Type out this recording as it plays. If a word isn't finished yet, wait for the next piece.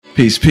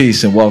Peace,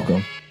 peace, and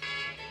welcome.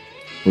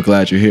 We're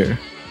glad you're here.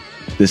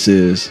 This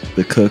is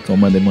the Cook on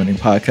Monday Morning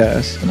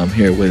podcast, and I'm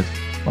here with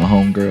my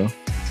homegirl,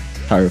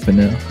 Tyra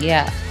Fennell.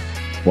 Yeah.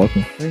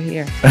 Welcome. We're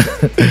here.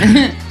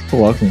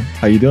 Welcome.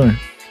 How you doing?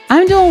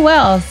 I'm doing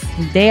well. It's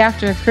the day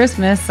after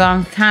Christmas, so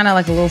I'm kind of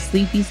like a little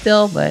sleepy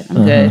still, but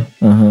I'm good.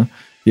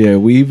 Yeah,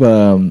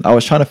 I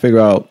was trying to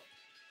figure out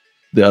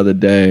the other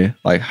day,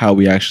 like how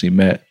we actually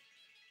met,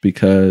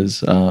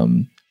 because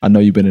I know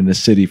you've been in the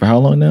city for how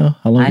long now?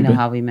 I know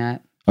how we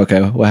met.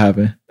 Okay, what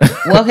happened?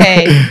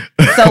 Okay,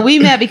 so we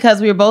met because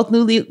we were both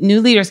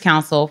new leaders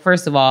council,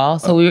 first of all.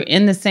 So we were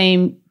in the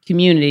same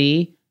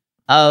community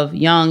of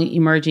young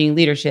emerging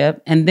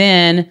leadership. And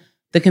then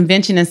the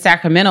convention in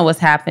Sacramento was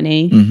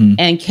happening.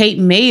 And Kate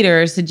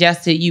Mader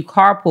suggested you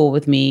carpool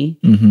with me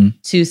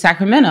to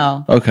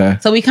Sacramento. Okay.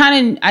 So we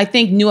kind of, I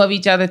think, knew of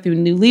each other through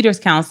New Leaders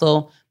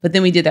Council, but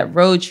then we did that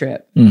road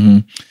trip.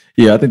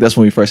 Yeah, I think that's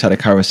when we first had a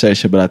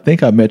conversation, but I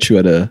think I met you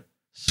at a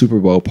Super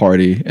Bowl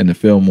party in the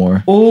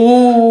Fillmore.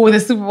 Oh, the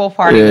Super Bowl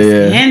party was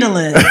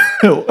scandalous.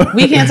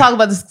 We can't talk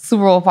about the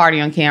Super Bowl party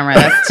on camera.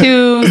 That's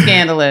too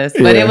scandalous.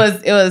 But it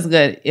was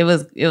good. It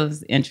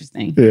was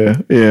interesting.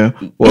 Yeah.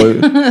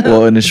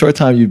 Well, in the short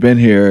time you've been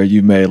here,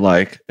 you made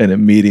like an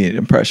immediate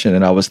impression,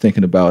 and I was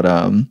thinking about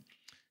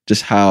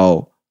just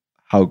how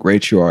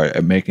great you are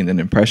at making an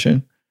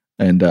impression,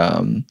 and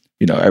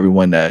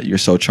everyone that you're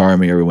so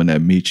charming, everyone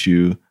that meets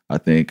you, I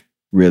think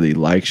really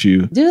likes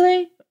you. Do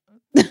they?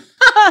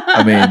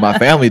 I mean, my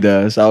family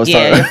does. Your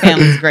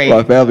family's great.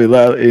 My family,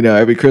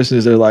 every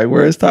Christmas they're like,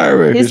 "Where's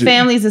Tyra?" His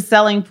family's a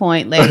selling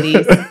point,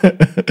 ladies.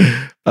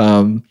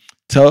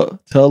 Tell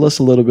us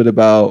a little bit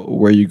about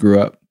where you grew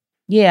up.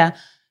 Yeah.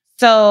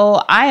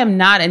 So I am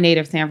not a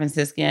native San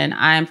Franciscan.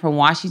 I am from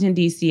Washington,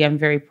 D.C. I'm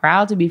very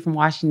proud to be from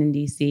Washington,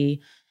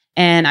 D.C.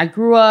 And I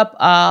grew up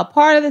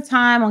part of the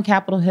time on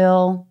Capitol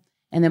Hill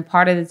and then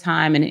part of the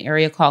time in an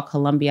area called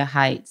Columbia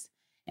Heights.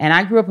 And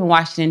I grew up in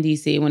Washington,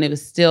 D.C. when it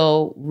was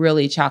still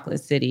really chocolate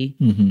city.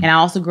 And I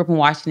also grew up in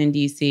Washington,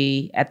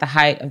 D.C. at the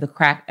height of the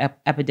crack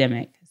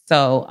epidemic.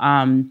 So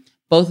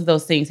both of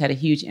those things had a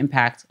huge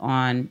impact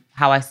on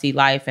how I see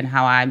life and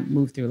how I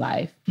move through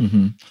life.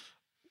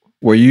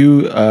 Were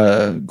you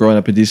growing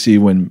up in D.C.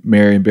 when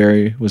Marion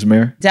Barry was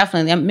mayor?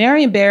 Definitely.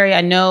 Marion Barry,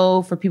 I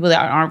know for people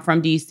that aren't from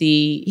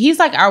D.C., he's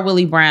like our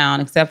Willie Brown,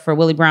 except for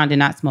Willie Brown did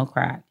not smoke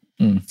crack.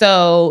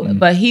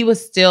 But he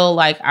was still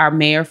like our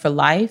mayor for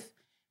life.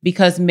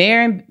 Because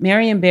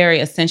Marion Barry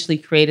essentially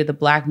created the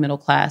Black middle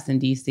class in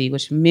D.C.,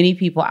 which many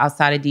people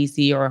outside of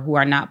D.C. or who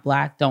are not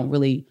Black don't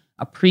really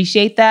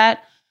appreciate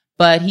that.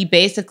 But he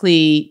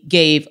basically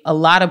gave a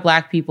lot of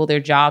Black people their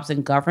jobs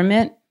in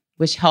government,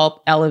 which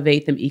helped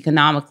elevate them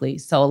economically.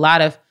 So a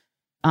lot of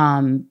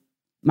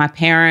my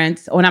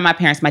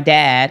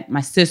dad,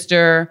 my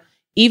sister,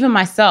 even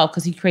myself,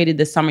 because he created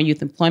the Summer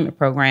Youth Employment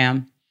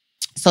Program.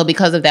 So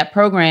because of that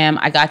program,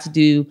 I got to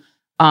do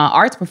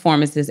arts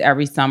performances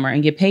every summer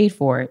and get paid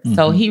for it.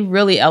 So he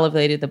really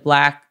elevated the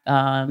Black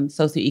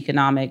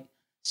socioeconomic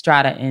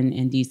strata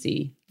in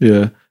DC.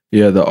 Yeah,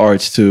 the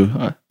arts too.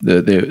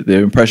 The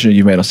impression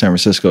you made on San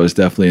Francisco is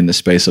definitely in the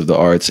space of the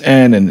arts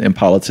and in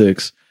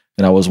politics.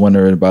 And I was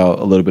wondering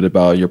a little bit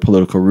about your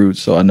political roots.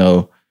 So I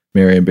know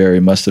Marion Barry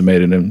must have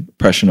made an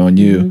impression on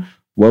you.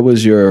 What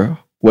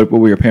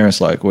were your parents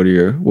like? What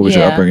was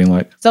your upbringing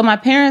like? So my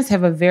parents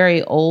have a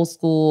very old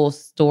school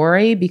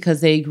story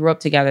because they grew up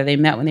together. They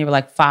met when they were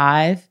like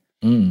 5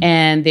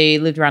 and they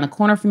lived around the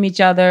corner from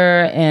each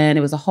other. And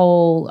it was a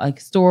whole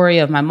story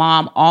of my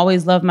mom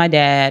always loved my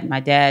dad. My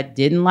dad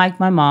didn't like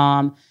my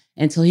mom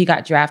until he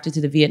got drafted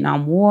to the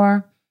Vietnam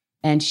War.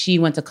 And she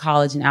went to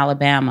college in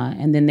Alabama.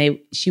 And then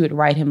she would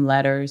write him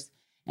letters.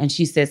 And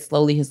she said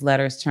slowly his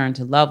letters turned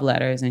to love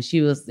letters. And she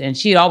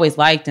had always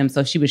liked him.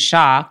 So she was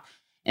shocked.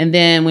 And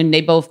then when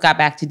they both got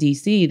back to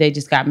DC, they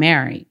just got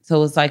married. So it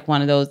was like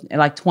one of those,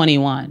 like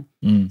 21.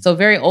 So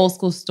very old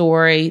school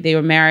story. They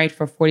were married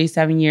for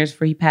 47 years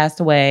before he passed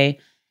away.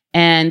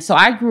 And so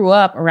I grew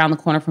up around the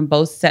corner from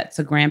both sets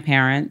of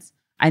grandparents.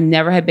 I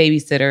never had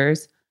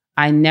babysitters.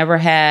 I never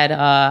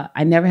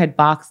had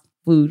boxed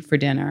food for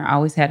dinner. I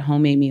always had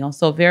homemade meals.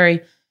 So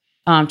very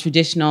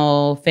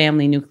traditional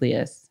family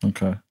nucleus.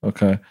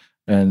 Okay.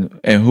 And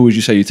who would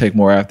you say you take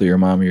more after, your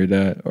mom or your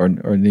dad, or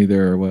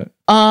neither, or what?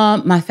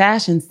 My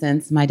fashion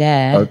sense, my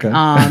dad. Okay.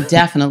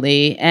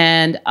 Definitely.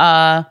 And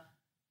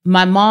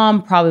my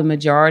mom probably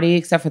majority,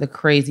 except for the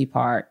crazy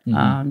part.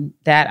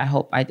 That I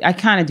hope I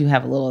kind of do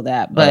have a little of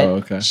that.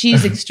 But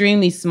she's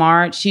extremely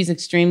smart. She's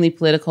extremely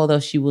political, though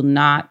she will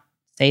not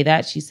say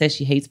that. She says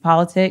she hates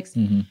politics.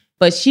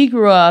 But she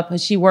grew up,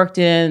 she worked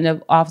in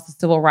the Office of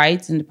Civil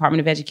Rights and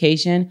Department of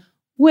Education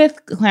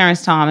with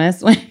Clarence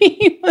Thomas when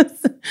he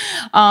was,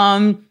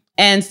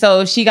 and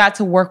so she got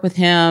to work with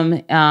him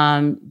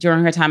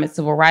during her time at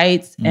Civil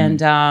Rights.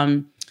 And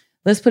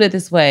let's put it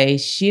this way,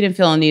 she didn't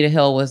feel Anita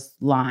Hill was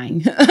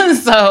lying.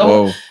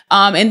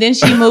 And then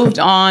she moved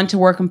on to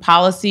work in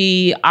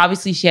policy.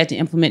 Obviously, she had to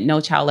implement No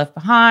Child Left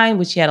Behind,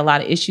 which she had a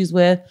lot of issues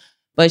with,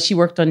 but she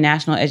worked on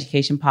national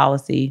education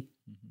policy.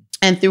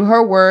 And through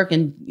her work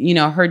and,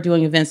 her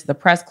doing events at the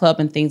press club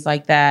and things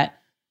like that,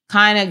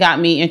 kind of got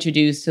me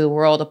introduced to the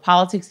world of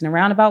politics in a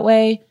roundabout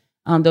way,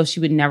 though she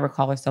would never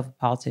call herself a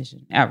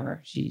politician, ever.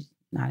 She's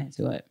not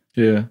into it.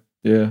 Yeah,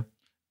 yeah.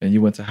 And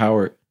you went to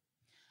Howard.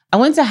 I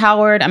went to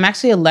Howard. I'm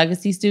actually a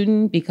legacy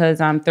student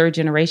because I'm third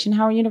generation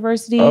Howard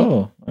University.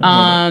 Oh.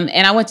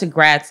 And I went to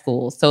grad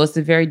school. So it's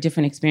a very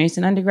different experience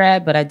than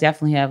undergrad, but I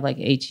definitely have like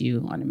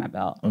HU under my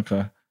belt.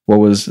 Okay.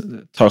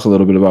 Talk a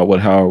little bit about what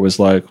Howard was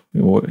like. I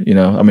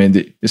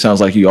mean, it sounds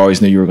like you always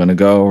knew you were going to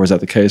go, or is that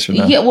the case or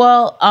not? Yeah,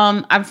 well,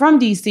 I'm from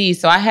DC,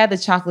 so I had the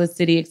Chocolate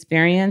City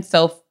experience.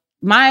 So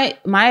my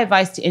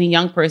advice to any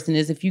young person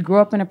is if you grew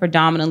up in a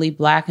predominantly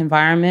Black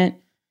environment,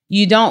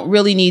 you don't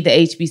really need the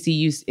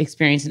HBCU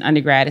experience in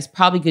undergrad. It's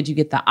probably good you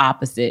get the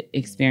opposite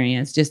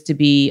experience just to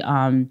be,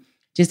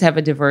 just have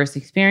a diverse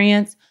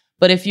experience.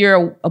 But if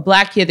you're a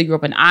Black kid that grew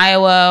up in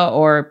Iowa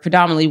or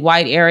predominantly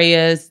white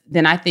areas,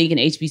 then I think an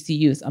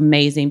HBCU is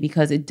amazing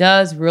because it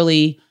does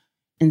really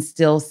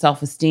instill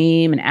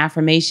self-esteem and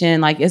affirmation.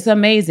 Like, it's an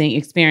amazing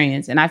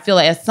experience. And I feel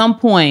like at some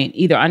point,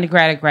 either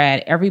undergrad or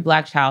grad, every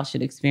Black child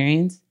should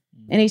experience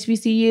an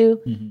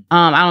HBCU. Mm-hmm.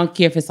 I don't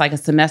care if it's like a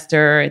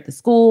semester at the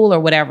school or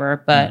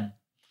whatever, but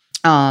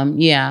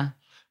yeah.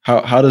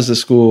 How does the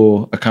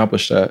school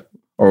accomplish that?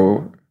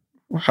 Or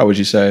how would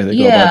you say they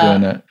go about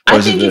doing that?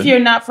 I think if you're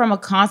not from a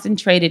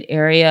concentrated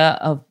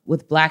area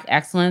with Black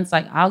excellence,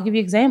 like I'll give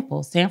you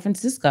examples. San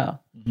Francisco.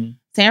 Mm-hmm.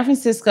 San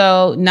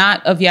Francisco,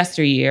 not of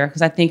yesteryear,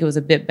 because I think it was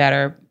a bit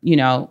better,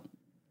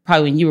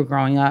 probably when you were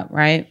growing up,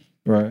 right?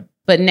 Right.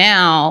 But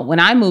now, when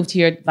I moved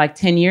here like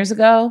 10 years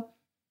ago,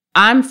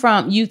 I've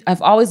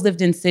always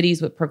lived in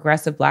cities with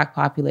progressive Black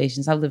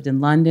populations. I've lived in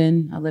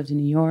London. I lived in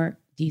New York,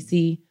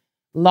 DC.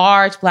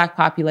 Large Black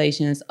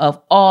populations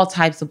of all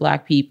types of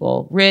Black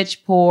people,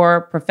 rich,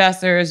 poor,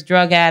 professors,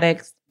 drug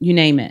addicts, you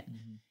name it.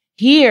 Mm-hmm.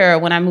 Here,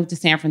 when I moved to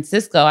San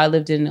Francisco, I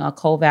lived in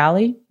Coal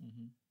Valley,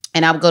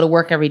 and I would go to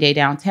work every day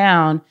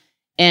downtown,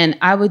 and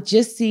I would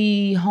just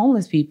see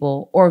homeless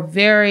people or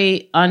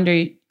very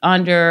under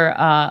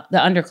the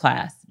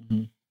underclass.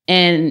 Mm-hmm.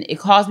 And it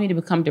caused me to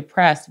become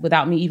depressed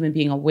without me even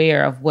being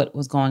aware of what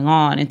was going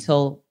on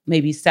until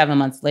maybe 7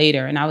 months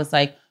later. And I was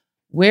like,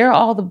 where are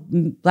all the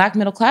Black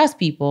middle class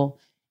people?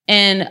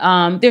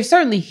 And they're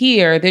certainly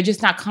here. They're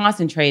just not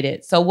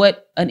concentrated. So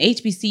what an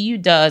HBCU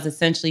does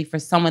essentially for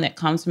someone that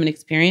comes from an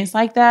experience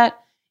like that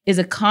is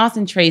it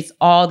concentrates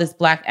all this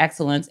Black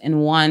excellence in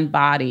one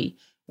body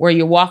where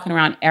you're walking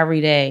around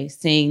every day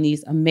seeing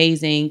these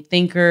amazing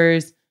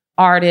thinkers,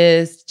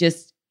 artists,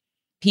 just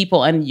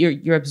people, and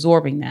you're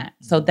absorbing that.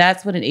 So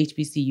that's what an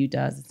HBCU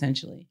does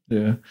essentially.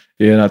 Yeah.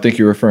 Yeah. And I think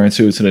you're referring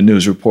to the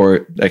news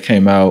report that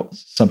came out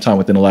sometime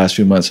within the last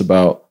few months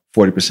about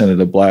 40% of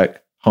the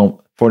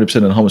 40%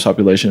 of the homeless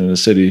population in the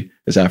city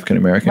is African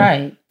American.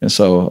 Right. And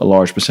so a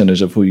large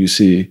percentage of who you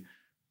see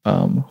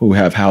who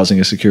have housing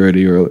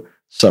insecurity or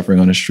suffering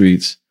on the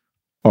streets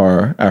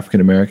are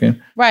African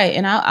American. Right.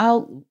 And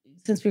I'll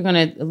since we're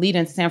going to lead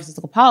into San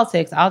Francisco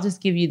politics, I'll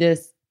just give you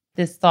this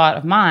thought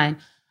of mine.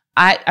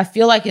 I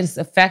feel like it's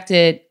affects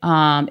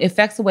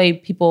the way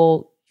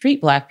people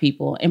treat Black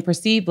people and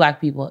perceive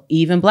Black people,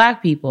 even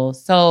Black people.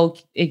 So,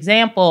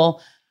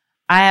 example,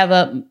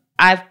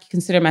 I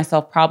consider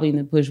myself probably in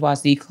the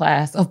bourgeoisie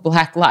class of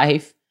Black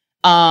life.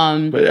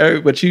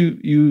 But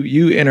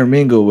you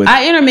intermingle with.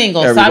 I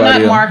intermingle, so I'm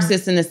not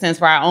Marxist in the sense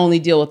where I only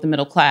deal with the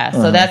middle class.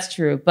 So that's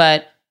true,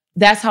 but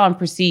that's how I'm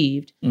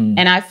perceived.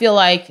 And I feel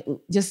like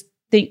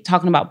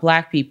talking about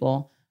Black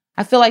people.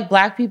 I feel like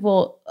Black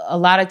people, a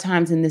lot of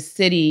times in this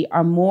city,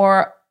 are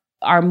more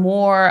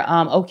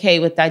okay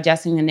with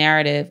digesting the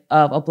narrative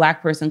of a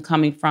Black person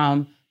coming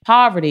from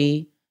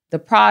poverty, the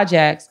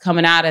projects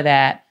coming out of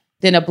that,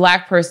 than a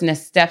Black person that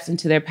steps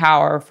into their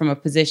power from a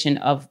position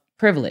of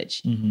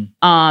privilege. Mm-hmm.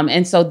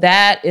 And so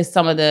that is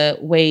some of the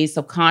ways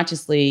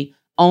subconsciously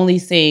only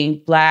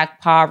seeing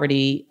Black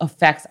poverty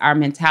affects our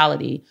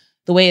mentality.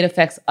 The way it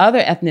affects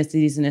other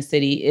ethnicities in the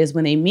city is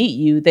when they meet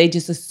you, they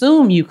just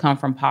assume you come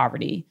from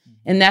poverty.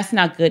 And that's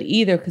not good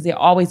either because they're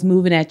always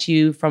moving at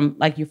you from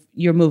like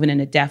you're moving in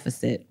a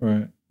deficit.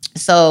 Right.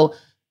 So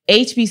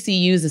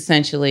HBCUs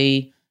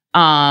essentially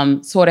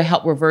sort of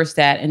help reverse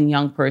that in a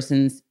young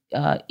person's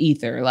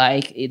ether.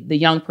 Like the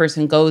young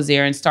person goes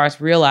there and starts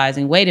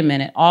realizing, wait a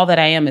minute, all that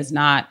I am is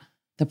not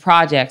the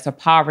projects or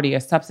poverty or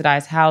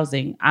subsidized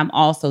housing. I'm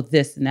also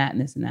this and that and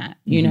this and that.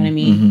 You know what I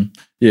mean?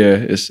 Mm-hmm. Yeah,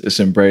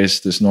 it's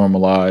embraced, it's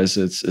normalized,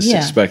 it's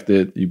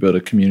expected. You build a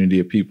community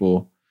of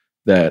people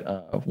that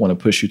want to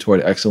push you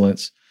toward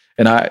excellence.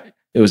 And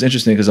it was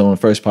interesting because on the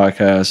first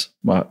podcast,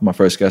 my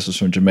first guest was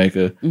from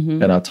Jamaica,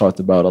 and I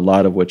talked about a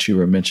lot of what you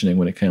were mentioning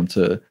when it came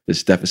to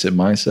this deficit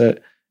mindset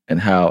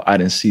and how I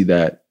didn't see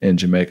that in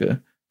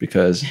Jamaica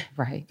because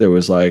there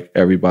was like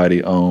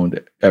everybody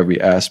owned every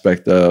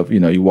aspect of,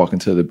 you walk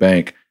into the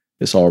bank,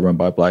 it's all run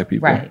by Black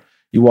people. Right.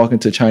 You walk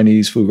into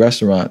Chinese food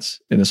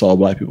restaurants and it's all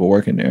Black people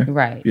working there.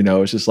 Right.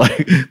 It's just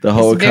like the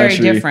whole country.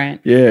 Very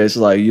different. Yeah, it's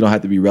like you don't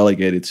have to be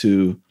relegated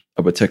to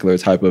a particular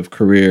type of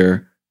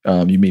career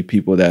You meet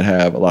people that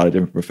have a lot of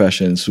different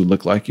professions who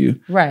look like you.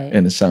 Right.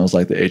 And it sounds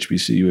like the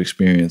HBCU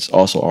experience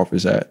also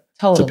offers that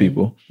to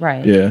people.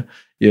 Right. Yeah.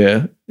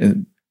 Yeah.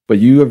 But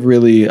you have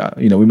really,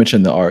 we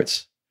mentioned the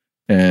arts,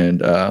 and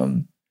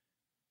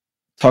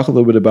talk a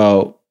little bit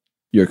about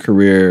your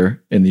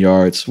career in the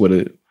arts,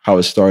 how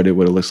it started,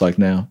 what it looks like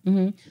now.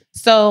 Mm-hmm.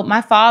 So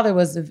my father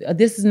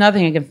this is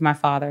nothing against my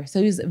father. So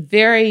he was a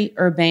very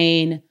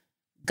urbane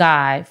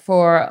guy.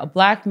 For a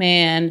Black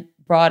man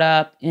brought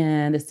up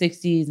in the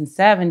 60s and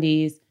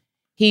 70s,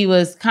 he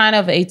was kind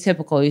of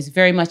atypical. He's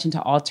very much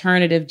into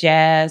alternative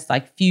jazz,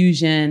 like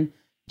fusion,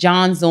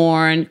 John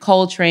Zorn,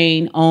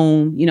 Coltrane,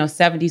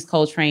 70s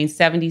Coltrane,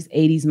 70s,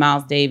 80s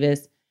Miles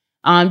Davis,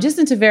 just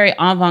into very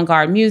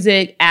avant-garde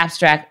music,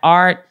 abstract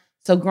art.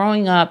 So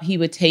growing up, he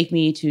would take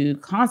me to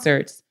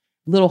concerts,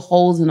 little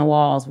holes in the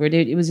walls where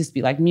it would just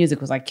be like music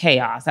was like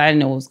chaos. I didn't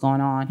know what was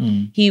going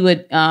on. He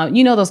would,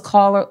 those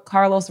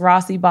Carlos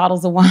Rossi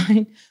bottles of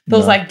wine,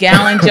 those like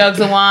gallon jugs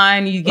of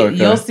wine.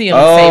 You'll see them.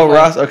 Oh,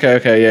 Ross.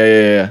 Okay.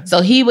 Yeah.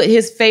 So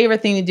his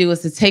favorite thing to do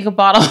was to take a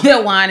bottle of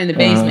that wine in the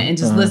basement and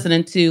just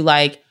listening to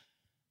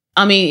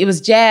it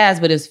was jazz,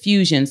 but it was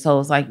fusion. So it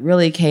was like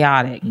really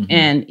chaotic.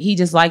 And he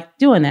just liked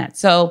doing that.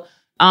 So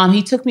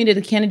he took me to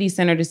the Kennedy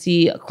Center to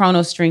see a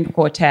Kronos string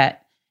quartet.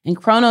 And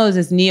Kronos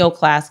is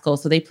neoclassical.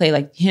 So they play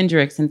like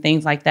Hendrix and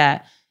things like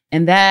that.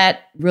 And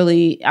that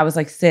really, I was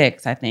like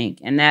 6, I think.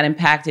 And that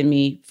impacted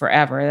me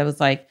forever. That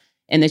was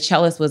and the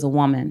cellist was a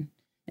woman.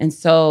 And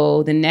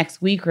so the next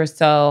week or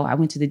so, I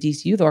went to the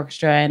DC Youth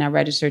Orchestra and I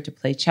registered to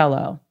play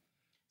cello.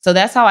 So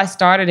that's how I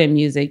started in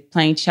music,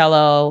 playing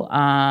cello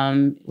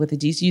with the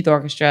DC Youth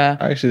Orchestra.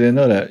 I actually didn't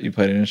know that you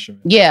played an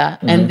instrument. Yeah.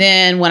 And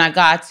then when I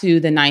got to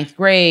the 9th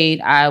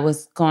grade, I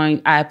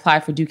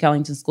applied for Duke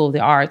Ellington School of the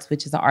Arts,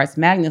 which is an arts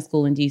magnet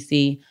school in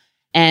DC.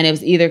 And it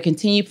was either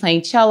continue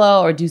playing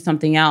cello or do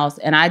something else.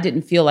 And I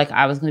didn't feel like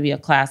I was going to be a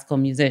classical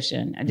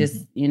musician. I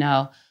just,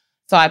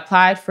 So I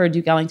applied for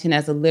Duke Ellington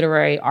as a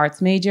literary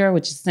arts major,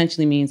 which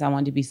essentially means I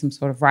wanted to be some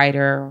sort of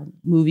writer,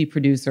 movie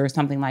producer, or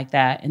something like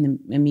that in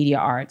the media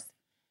arts.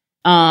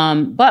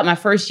 But my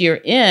first year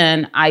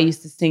in, I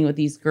used to sing with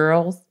these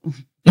girls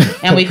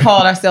and we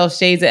called ourselves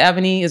Shades of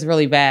Ebony. It's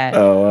really bad.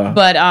 Oh, wow.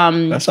 But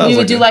we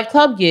would do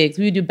club gigs.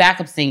 We would do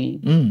backup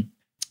singing.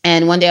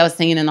 And one day I was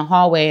singing in the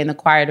hallway and the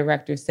choir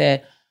director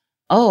said,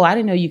 "Oh, I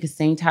didn't know you could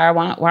sing, Tyra.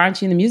 Why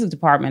aren't you in the music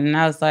department?" And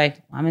I was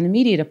like, "I'm in the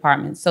media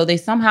department." So they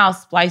somehow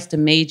spliced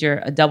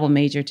a double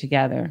major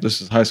together. This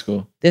is high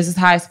school? This is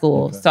high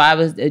school. Okay. So I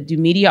would do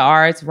media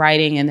arts,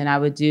 writing, and then I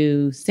would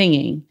do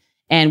singing.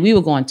 And we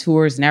would go on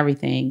tours and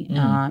everything.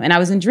 And I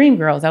was in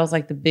Dreamgirls. That was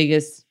like the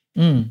biggest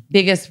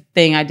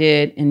thing I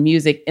did in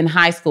music in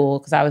high school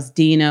because I was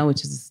Dina,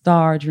 which is a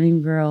star,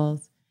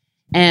 Dreamgirls.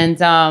 And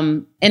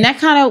that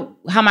kind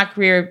of how my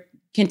career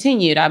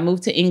continued. I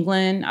moved to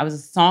England. I was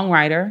a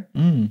songwriter.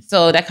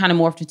 So that kind of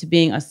morphed into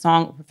being a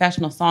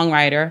professional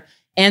songwriter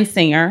and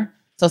singer.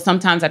 So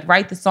sometimes I'd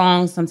write the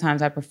songs,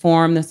 sometimes I'd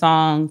perform the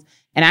songs.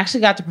 And I actually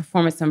got to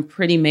perform at some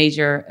pretty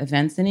major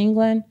events in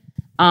England.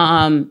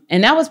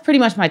 And that was pretty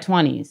much my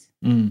 20s.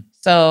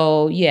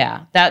 So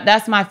yeah,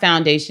 that's my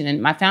foundation.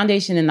 And my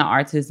foundation in the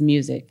arts is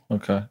music.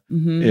 Okay.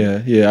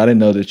 Yeah. I didn't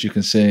know that you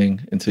can sing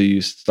until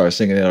you start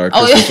singing at our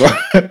Christmas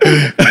party.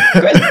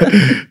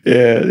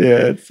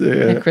 It's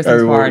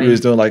Christmas party. We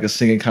was doing like a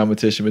singing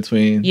competition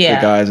between the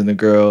guys and the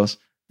girls.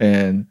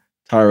 And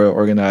Tyra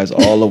organized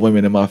all the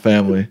women in my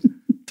family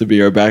to be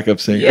her backup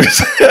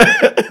singers.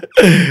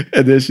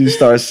 And then she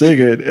starts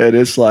singing, and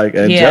it's like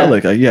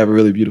angelic. Like, you have a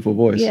really beautiful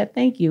voice. Yeah,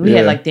 thank you. We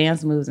had like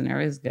dance moves and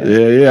everything. It was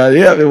good.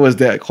 Yeah. It was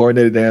that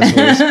coordinated dance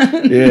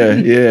moves.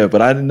 Yeah.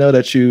 But I didn't know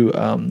that you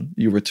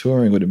were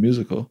touring with a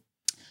musical.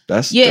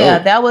 That's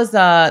dope. that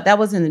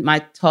was in my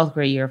 12th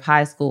grade year of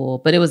high school.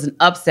 But it was an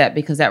upset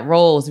because that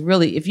role is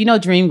really, if you know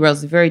Dreamgirls,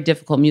 it's a very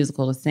difficult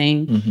musical to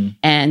sing.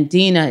 And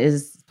Dina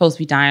is supposed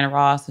to be Diana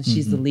Ross, so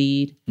she's the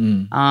lead.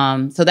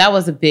 So that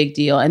was a big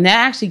deal. And that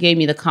actually gave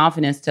me the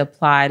confidence to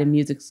apply to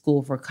music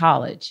school for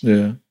college.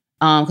 Yeah.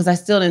 Because I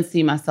still didn't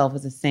see myself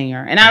as a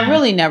singer. And I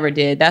really never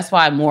did. That's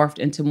why I morphed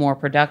into more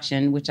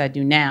production, which I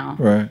do now.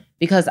 Right.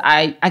 Because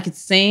I could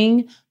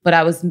sing, but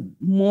I was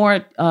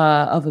more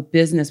of a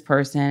business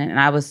person and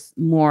I was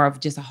more of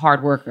just a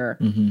hard worker.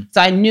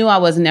 So I knew I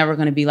was never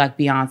going to be like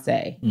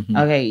Beyonce.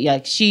 Okay,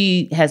 like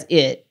she has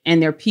it.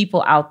 And there are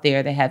people out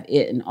there that have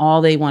it and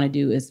all they want to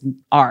do is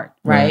art,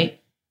 right?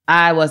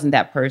 I wasn't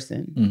that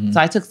person. So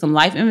I took some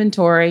life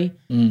inventory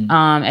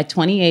at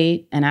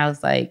 28 and I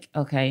was like,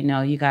 okay,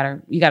 no, you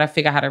gotta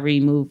figure out how to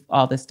remove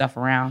all this stuff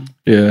around.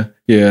 Yeah.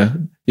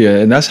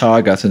 And that's how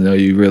I got to know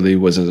you really,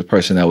 was as a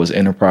person that was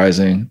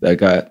enterprising,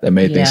 that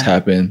made things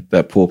happen,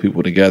 that pulled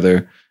people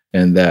together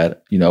and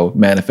that,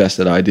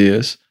 manifested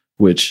ideas,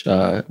 which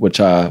I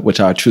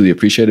truly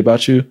appreciate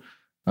about you.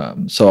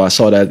 So I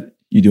saw that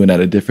you doing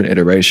that at different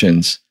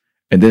iterations.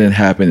 And then it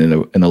happened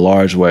in a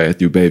large way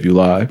through Bayview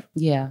Live.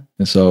 Yeah.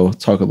 And so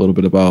talk a little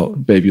bit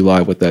about Bayview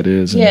Live, what that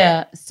is.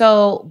 Yeah.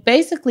 So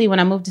basically, when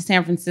I moved to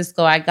San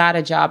Francisco, I got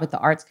a job at the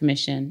Arts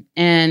Commission.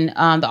 And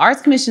the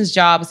Arts Commission's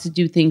job is to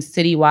do things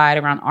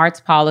citywide around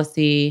arts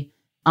policy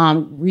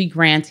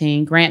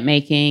re-granting, grant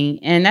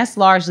making, and that's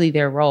largely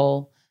their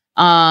role.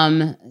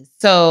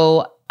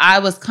 So I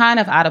was kind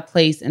of out of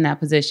place in that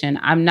position.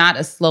 I'm not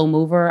a slow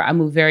mover. I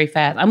move very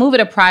fast. I move at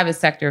a private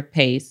sector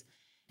pace,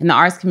 and the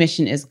Arts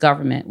Commission is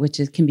government, which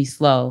can be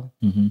slow.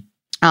 Mm-hmm.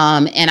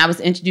 And I was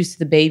introduced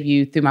to the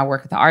Bayview through my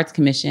work at the Arts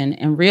Commission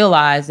and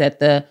realized that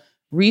the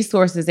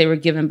resources they were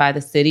given by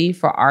the city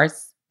for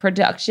arts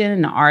production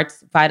and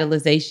arts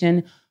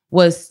vitalization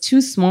was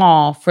too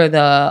small for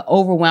the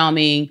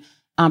overwhelming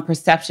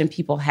perception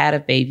people had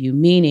of Bayview,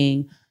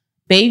 meaning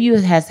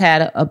Bayview has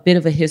had a bit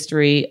of a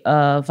history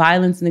of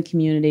violence in the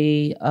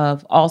community,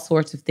 of all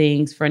sorts of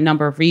things for a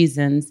number of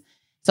reasons.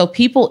 So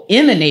people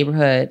in the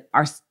neighborhood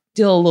are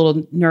still a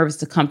little nervous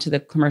to come to the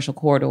commercial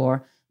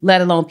corridor,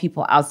 let alone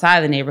people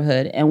outside the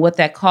neighborhood. And what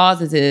that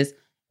causes is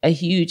a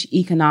huge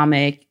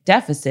economic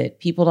deficit.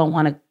 People don't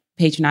want to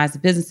patronize the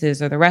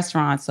businesses or the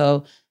restaurants.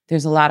 So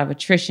there's a lot of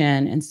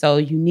attrition. And so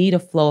you need a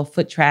flow of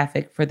foot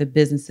traffic for the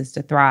businesses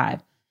to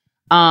thrive.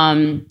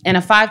 And a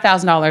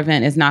 $5,000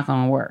 event is not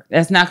going to work.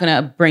 That's not going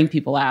to bring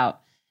people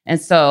out. And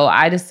so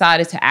I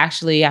decided to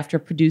actually, after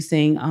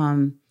producing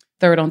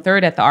Third on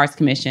Third at the Arts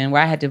Commission,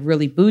 where I had to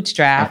really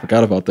bootstrap. I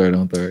forgot about Third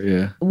on Third,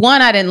 yeah.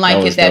 One, I didn't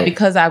like that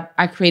because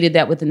I created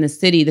that within the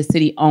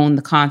city owned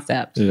the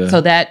concept. Yeah. So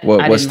that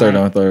what's Third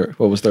on Third?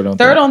 What was Third on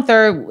Third? Third on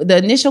Third, the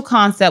initial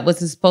concept was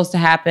supposed to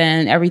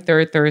happen every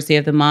third Thursday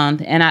of the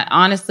month. And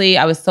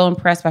I was so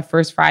impressed by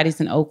First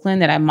Fridays in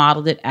Oakland that I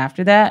modeled it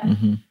after that.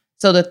 Mm-hmm.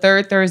 So the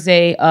third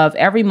Thursday of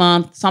every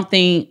month,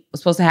 something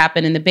was supposed to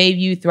happen in the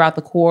Bayview throughout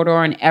the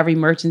corridor, and every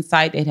merchant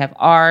site, they'd have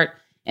art.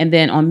 And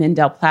then on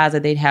Mendel Plaza,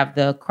 they'd have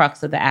the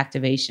crux of the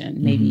activation.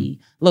 Mm-hmm. Maybe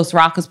Los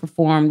Rocas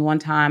performed one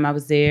time. I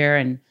was there,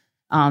 and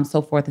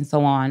so forth and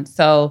so on.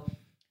 So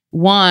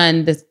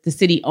one, the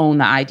city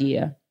owned the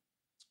idea.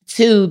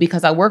 Two,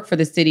 because I worked for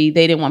the city,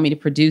 they didn't want me to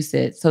produce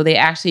it. So they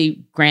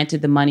actually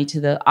granted the money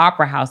to the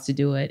Opera House to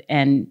do it.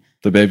 And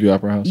the Bayview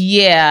Opera House?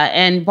 Yeah.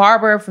 And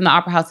Barbara from the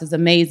Opera House is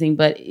amazing,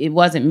 but it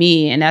wasn't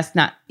me. And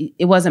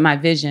it wasn't my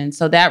vision.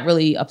 So that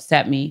really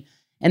upset me.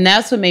 And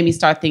that's what made me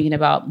start thinking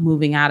about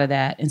moving out of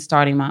that and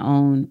starting my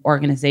own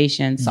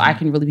organization so I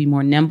can really be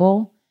more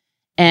nimble.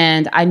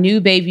 And I knew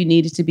Bayview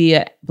needed to be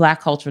a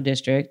Black cultural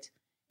district.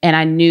 And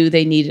I knew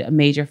they needed a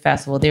major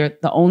festival. They're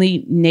the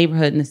only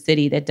neighborhood in the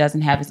city that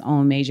doesn't have its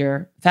own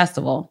major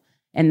festival.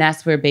 And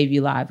that's where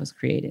Bayview Live was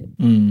created.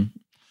 Mm.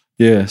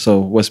 Yeah. So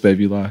what's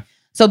Bayview Live?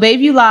 So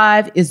Bayview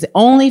Live is the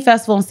only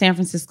festival in San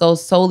Francisco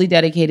solely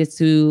dedicated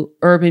to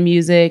urban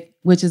music,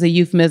 which is a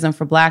euphemism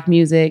for Black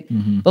music.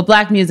 Mm-hmm. But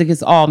Black music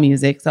is all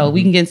music. So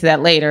we can get into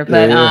that later.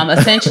 But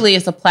essentially,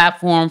 it's a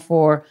platform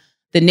for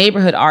the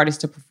neighborhood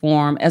artists to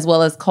perform, as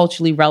well as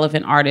culturally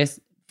relevant artists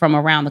from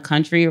around the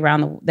country,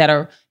 that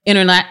are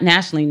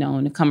internationally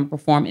known to come and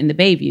perform in the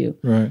Bayview.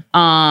 Right.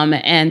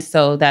 And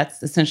so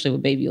that's essentially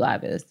what Bayview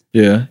Live is.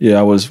 Yeah.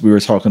 We were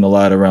talking a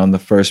lot around the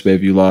first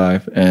Bayview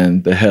Live,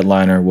 and the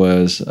headliner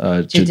was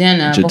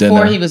Jidenna.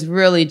 Before he was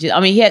really,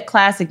 he had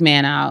Classic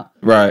Man out.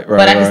 Right.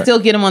 But I could still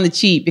get him on the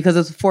cheap because it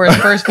was before his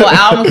first full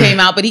album came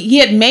out. But he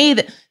had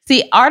made,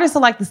 artists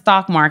are like the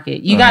stock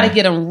market. You got to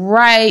get them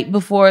right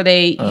before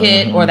they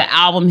hit or the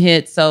album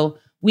hits. So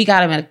we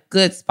got him at a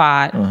good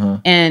spot.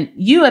 And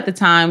you at the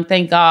time,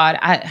 thank God,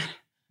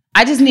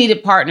 I just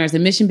needed partners.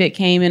 And Mission Bit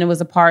came in and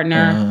was a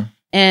partner.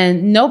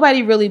 And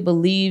nobody really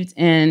believed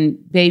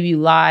in Bayview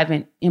Live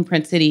and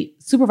Imprint City.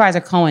 Supervisor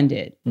Cohen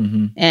did.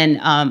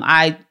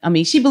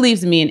 And she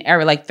believes in me in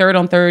every, like Third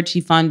on Third,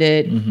 she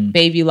funded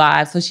Bayview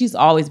Live. So she's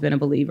always been a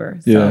believer.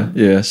 So.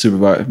 Yeah.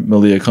 Supervisor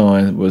Malia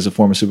Cohen was a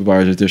former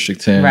supervisor of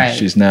District 10. Right.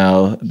 She's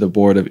now the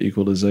Board of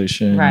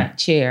Equalization. Right.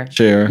 Chair.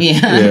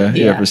 Yeah.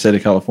 For the state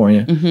of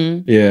California.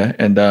 Yeah.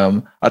 And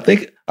I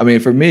think,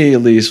 for me,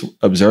 at least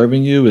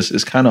observing you,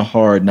 it's kind of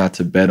hard not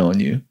to bet on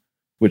you,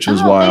 which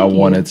was why I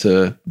wanted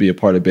to be a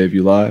part of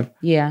Bayview Live.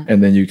 Yeah.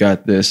 And then you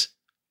got this,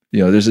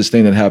 there's this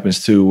thing that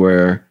happens too,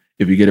 where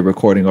if you get a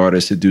recording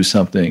artist to do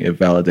something, it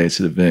validates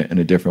the event in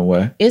a different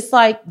way. It's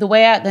like the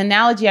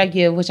analogy I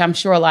give, which I'm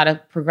sure a lot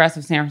of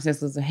progressive San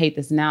Franciscans will hate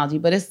this analogy,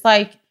 but it's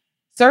like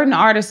certain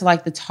artists are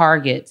like the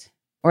Target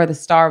or the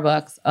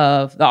Starbucks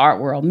of the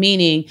art world,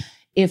 meaning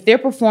if they're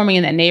performing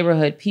in that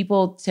neighborhood,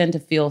 people tend to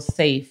feel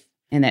safe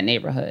in that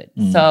neighborhood.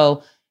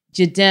 So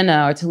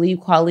Jidenna or Talib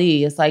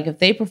Kweli, it's like if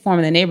they perform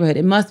in the neighborhood,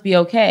 it must be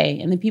okay.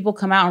 And then people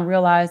come out and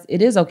realize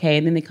it is okay,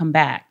 and then they come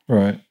back.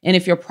 Right. And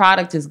if your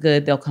product is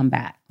good, they'll come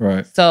back.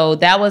 Right. So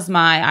that was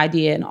my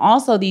idea. And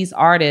also these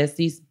artists,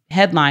 these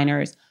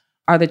headliners,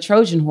 are the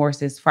Trojan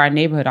horses for our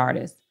neighborhood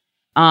artists.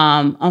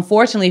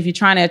 Unfortunately, if you're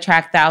trying to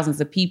attract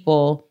thousands of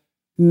people,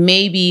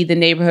 maybe the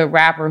neighborhood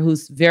rapper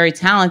who's very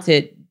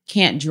talented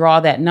can't draw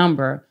that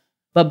number.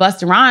 But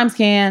Busta Rhymes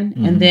can.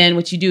 And then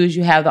what you do is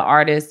you have the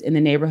artist in the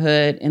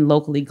neighborhood and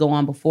locally go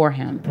on before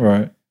him.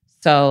 Right.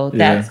 So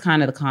that's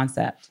kind of the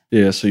concept.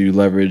 Yeah. So you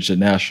leverage the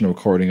national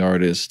recording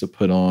artists to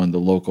put on the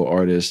local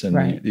artists,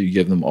 and you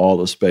give them all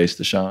the space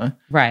to shine.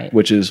 Right.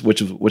 Which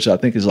I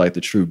think is like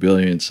the true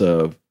brilliance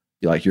of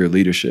like your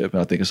leadership.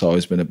 And I think it's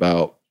always been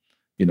about,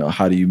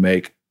 how do you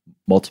make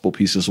multiple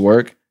pieces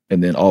work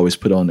and then always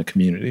put on the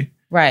community.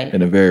 Right.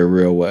 in a very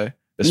real way,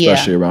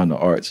 especially around the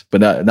arts.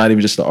 But not even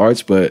just the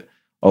arts, but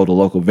the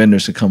local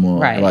vendors can come on.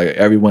 Right. Like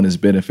everyone is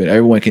benefiting.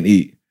 Everyone can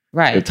eat.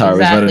 Right. If Tyra's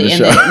running the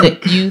show. And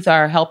the youth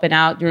are helping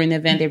out during the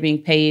event. They're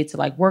being paid to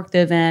like work the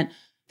event.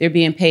 They're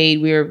being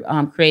paid. We're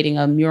creating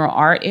a mural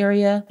art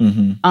area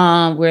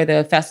where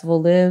the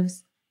festival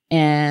lives,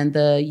 and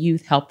the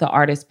youth help the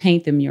artists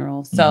paint the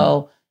mural.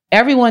 So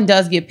everyone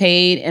does get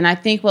paid. And I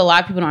think what a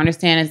lot of people don't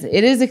understand is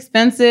it is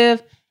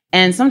expensive.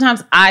 And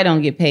sometimes I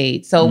don't get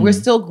paid. So we're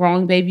still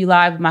growing Baby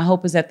Live. My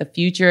hope is that the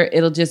future,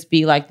 it'll just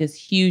be like this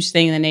huge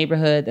thing in the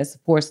neighborhood that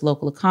supports the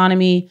local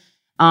economy.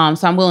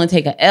 So I'm willing to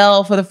take an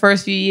L for the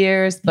first few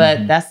years,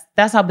 but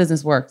that's how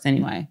business works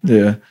anyway.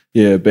 Yeah.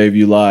 Yeah.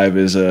 Baby Live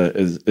is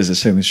a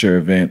signature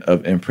event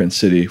of Imprint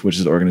City, which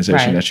is the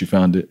organization that you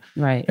founded.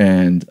 Right.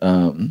 And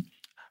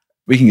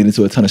we can get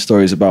into a ton of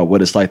stories about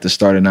what it's like to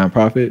start a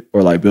nonprofit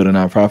or like build a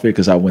nonprofit,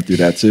 because I went through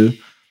that too.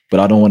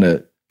 But I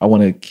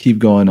want to keep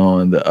going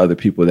on the other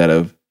people that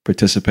have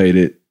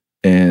participated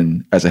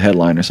in as a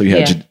headliner. So you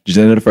had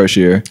Jadena the first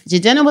year.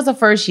 Jadena was the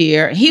first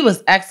year. He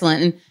was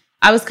excellent. And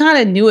I was kind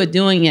of new at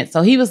doing it.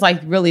 So he was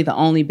like really the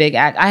only big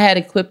act. I had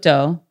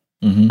Equipto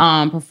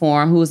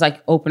perform, who was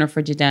like opener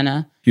for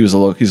Jadena. He's a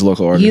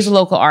local artist. He's a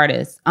local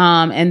artist.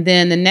 And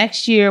then the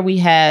next year we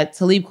had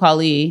Talib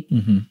Kweli,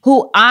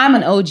 who I'm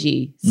an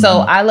OG. So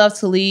I love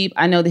Talib.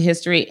 I know the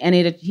history, and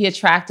he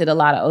attracted a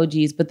lot of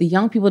OGs, but the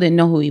young people didn't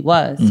know who he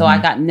was. So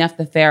I got Neff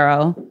the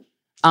Pharaoh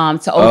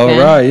to open.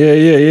 Oh, right.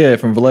 Yeah.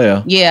 From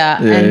Vallejo.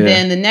 Yeah.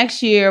 Then the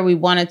next year we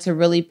wanted to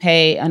really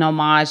pay an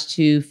homage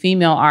to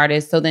female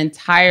artists. So the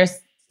entire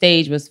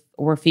stage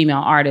were female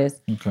artists.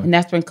 Okay. And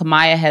that's when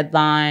Kamaya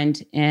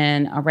headlined,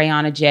 and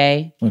Rayana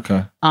J.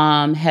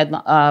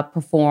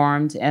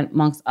 Performed, and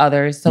amongst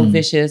others. So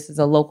Vicious is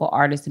a local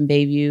artist in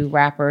Bayview,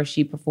 rapper.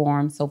 She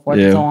performed, so forth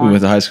and so on. We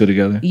went to high school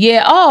together.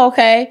 Yeah. Oh,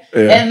 okay.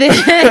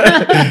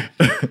 Yeah.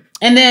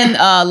 And then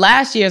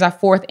last year's our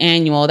 4th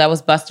annual. That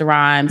was Busta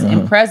Rhymes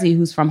and Prezi,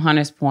 who's from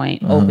Hunters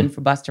Point, opened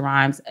for Busta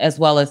Rhymes, as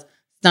well as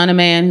Stunna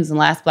Man, who's the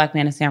last Black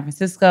man in San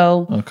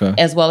Francisco,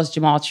 as well as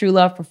Jamal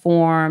Truelove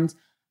performed.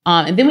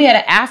 And then we had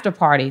an after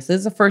party. So this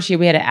is the first year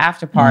we had an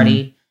after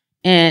party,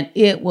 and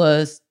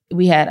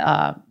we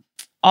had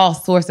all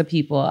sorts of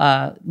people,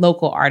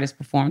 local artists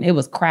performed. It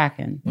was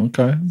cracking.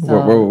 Okay.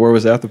 So, where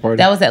was the after party?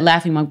 That was at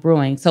Laughing Monk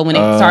Brewing. So when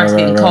it starts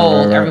getting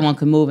cold, everyone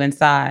could move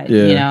inside.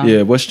 Yeah, you know?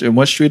 Yeah.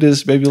 What street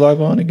is Baby Live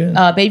on again?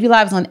 Baby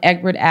Live is on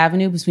Egbert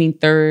Avenue between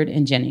 3rd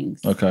and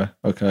Jennings. Okay.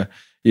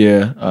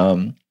 Yeah.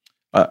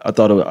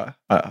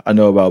 I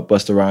know about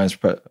Busta Rhymes'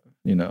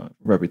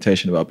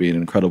 reputation about being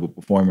an incredible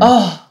performer.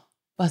 Oh,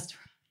 Busta.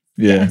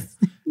 Yeah.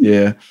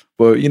 Yeah.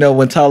 But,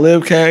 when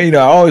Talib came, I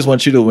always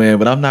want you to win,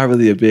 but I'm not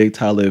really a big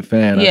Talib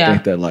fan. I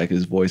think that like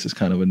his voice is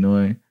kind of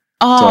annoying.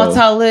 Oh, so,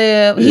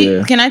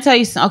 Talib. Can I tell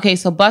you? Okay,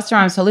 so Busta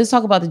Rhymes. So let's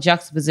talk about the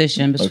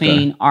juxtaposition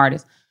between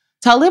artists.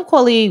 Talib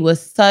Kweli was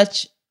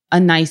such a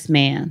nice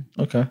man.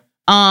 Okay.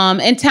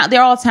 And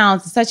they're all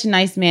talented. Such a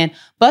nice man.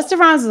 Busta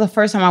Rhymes is the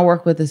first time I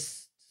worked with a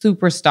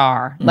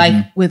superstar, like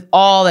with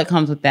all that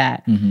comes with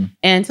that.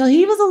 And so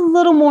he was a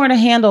little more to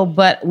handle,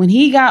 but when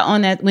he got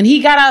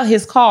out of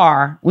his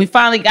car, we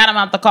finally got him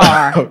out the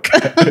car.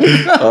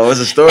 Oh, what's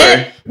the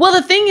story? Well,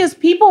 the thing is,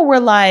 people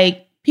were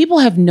like, people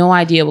have no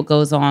idea what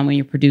goes on when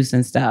you're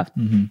producing stuff.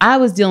 I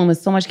was dealing with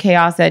so much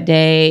chaos that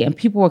day, and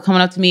people were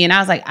coming up to me, and I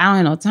was like, I don't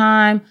have no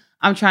time.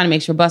 I'm trying to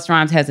make sure Busta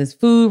Rhymes has his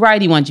food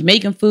right. He wants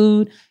Jamaican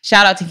food.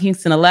 Shout out to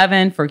Kingston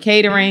 11 for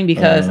catering,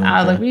 because I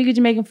was like, where you get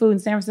Jamaican food in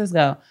San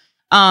Francisco?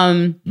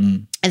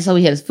 And so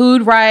we had his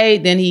food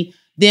right.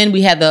 Then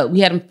we had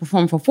him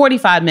perform for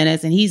 45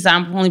 minutes, and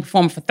I'm only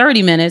performing for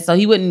 30 minutes. So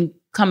he wouldn't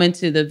come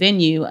into the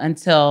venue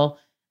until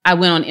I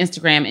went on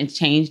Instagram and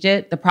changed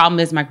it. The problem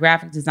is my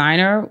graphic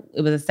designer,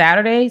 it was a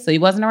Saturday, so he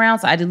wasn't around.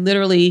 So I did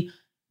literally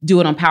do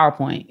it on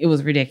PowerPoint. It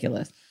was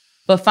ridiculous.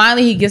 But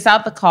finally he gets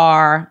out the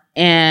car,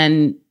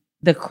 and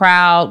the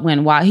crowd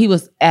went wild. He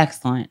was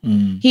excellent.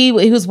 He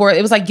was worth,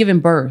 it was like giving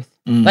birth.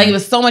 Like it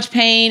was so much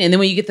pain, and then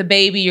when you get the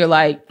baby, you're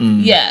like,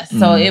 yes.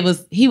 So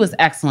he was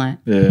excellent.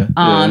 Yeah.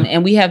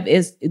 And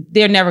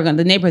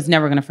the neighborhood's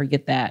never gonna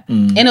forget that.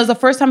 And it was the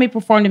first time he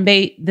performed in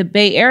the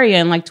Bay Area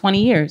in like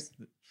 20 years.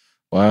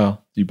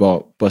 Wow, you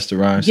bought Busta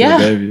Rhymes to the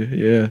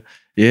baby.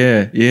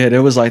 Yeah.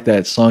 There was like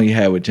that song you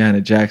had with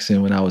Janet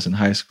Jackson when I was in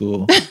high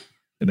school.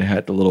 And they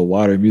had the little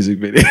water music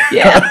video.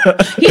 Yeah.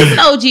 He's an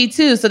OG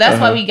too. So that's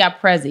why we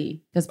got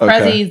Prezi. Because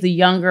Prezi is the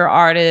younger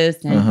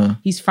artist, and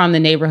he's from the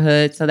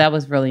neighborhood. So that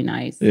was really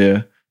nice.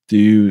 Yeah. Do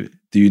you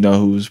know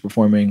who's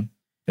performing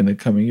in the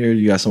coming year?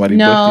 You got somebody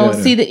booked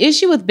yet? See, the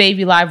issue with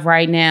Baby Live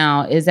right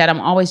now is that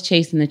I'm always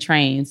chasing the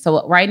train.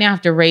 So right now I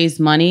have to raise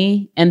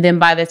money. And then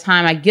by the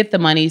time I get the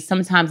money,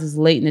 sometimes it's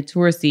late in the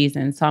tour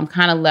season. So I'm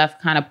kind of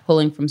left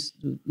pulling from,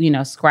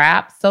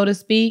 scraps, so to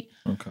speak.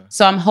 Okay.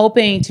 So I'm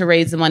hoping to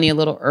raise the money a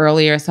little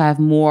earlier so I have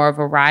more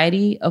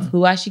variety of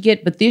who I should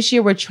get. But this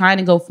year we're trying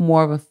to go for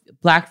more of a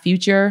Black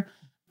Future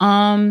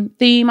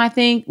theme, I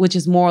think, which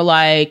is more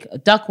like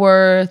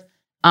Duckworth,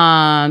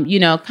 kind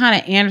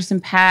of Anderson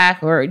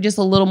 .Paak or just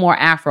a little more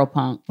Afro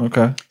punk.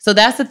 Okay. So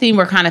that's the theme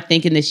we're kind of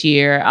thinking this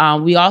year.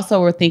 We also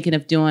were thinking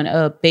of doing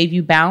a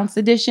Bayview Bounce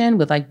edition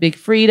with like Big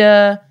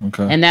Frida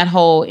and that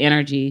whole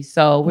energy.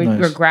 So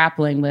we're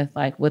grappling with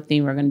like what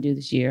theme we're going to do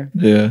this year.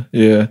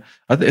 Yeah.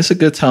 I think it's a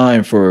good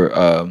time for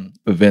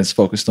events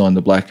focused on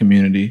the Black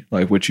community.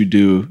 Like what you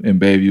do in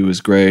Bayview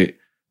is great.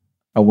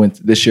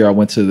 This year I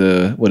went to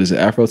the, what is it,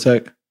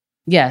 Afrotech?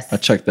 Yes. I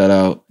checked that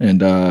out,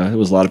 and there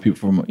was a lot of people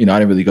from, I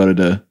didn't really go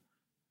to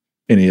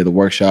any of the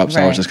workshops.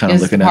 Right. I was just kind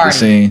of looking at the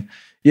scene.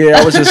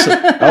 Yeah, I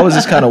was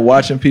just kind of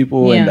watching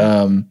people,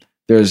 and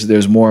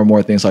there's more and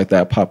more things like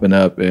that popping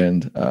up,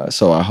 and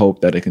so I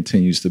hope that it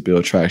continues to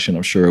build traction.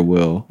 I'm sure it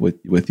will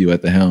with you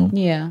at the helm.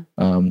 Yeah.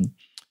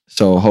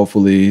 So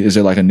hopefully, is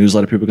there like a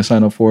newsletter people can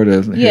sign up for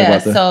to hear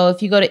about that? So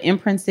if you go to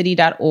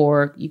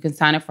imprintcity.org, you can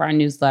sign up for our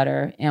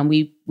newsletter, and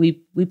we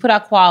put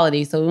out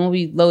quality, so we won't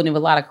be loading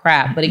with a lot of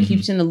crap, but it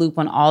keeps you in the loop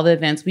on all the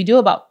events. We do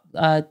about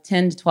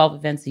 10 to 12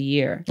 events a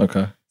year.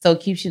 Okay. So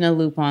it keeps you in the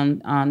loop on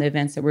the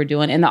events that we're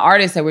doing and the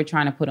artists that we're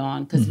trying to put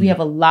on, because we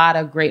have a lot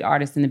of great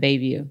artists in the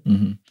Bayview.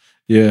 Mm-hmm.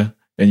 Yeah,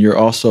 and you're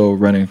also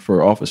running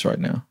for office right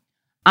now.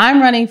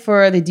 I'm running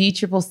for the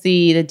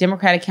DCCC, the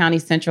Democratic County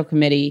Central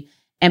Committee.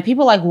 And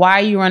people are like, why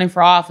are you running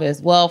for office?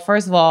 Well,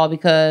 first of all,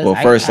 because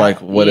what is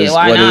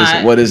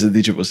the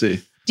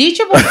DCCC?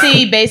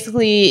 DCCC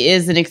basically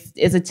is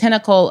a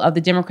tentacle of the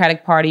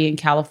Democratic Party in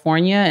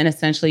California and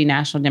essentially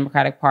National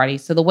Democratic Party.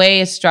 So the way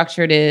it's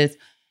structured is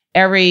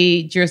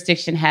every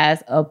jurisdiction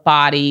has a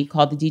body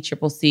called the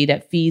DCCC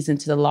that feeds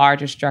into the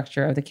larger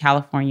structure of the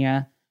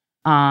California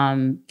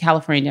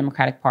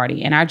Democratic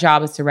Party. And our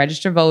job is to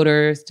register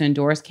voters, to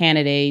endorse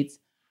candidates,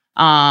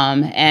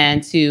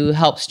 and to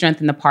help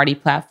strengthen the party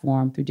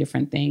platform through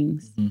different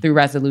things, through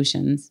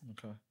resolutions.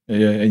 Okay.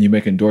 Yeah, and you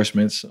make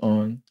endorsements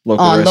on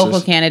local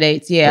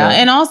candidates. Yeah.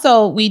 And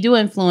also we do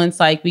influence,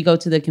 like we go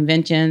to the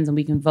conventions and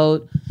we can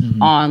vote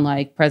on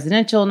like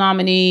presidential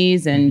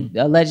nominees and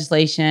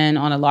legislation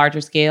on a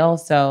larger scale.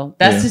 So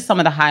that's just some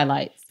of the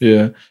highlights.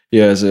 Yeah.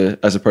 As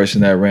a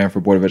person that ran for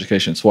Board of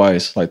Education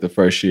twice, like the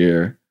first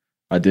year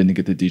I didn't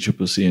get the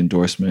DCCC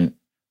endorsement.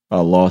 I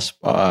lost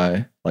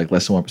by like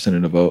less than 1%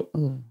 of the vote.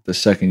 Ooh. The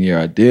second year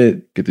I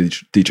did get the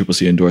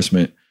DCCC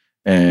endorsement,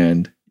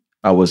 and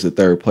I was the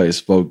third place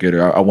vote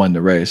getter. I won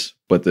the race,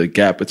 but the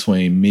gap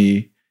between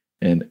me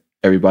and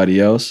everybody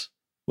else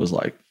was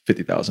like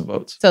 50,000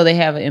 votes. So they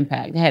have an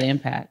impact. They had an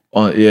impact.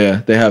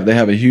 They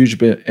have a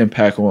huge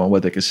impact on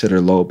what they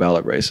consider low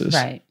ballot races.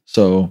 Right.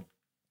 So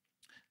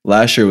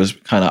last year was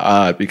kind of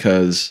odd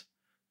because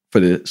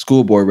for the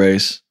school board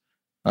race,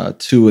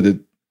 two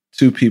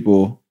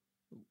people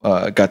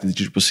got the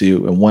DCCC,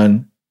 and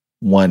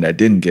one that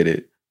didn't get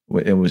it.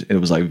 It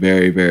was like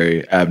very,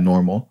 very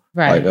abnormal.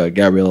 Right. Like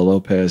Gabriela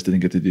Lopez didn't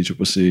get the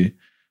DCCC,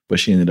 but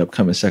she ended up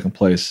coming second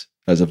place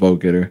as a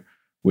vote getter,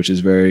 which is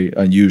very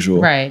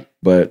unusual. Right.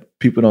 But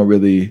people don't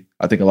really.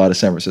 I think a lot of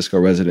San Francisco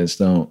residents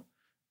don't.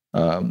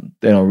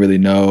 They don't really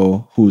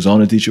know who's on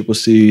the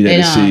DCCC.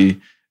 They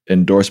see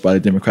endorsed by the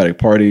Democratic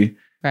Party,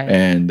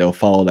 and they'll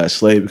follow that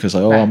slate because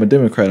like, I'm a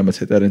Democrat. I'm gonna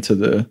take that into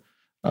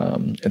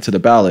the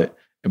ballot.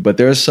 But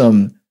there's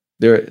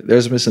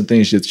been some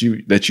things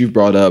that you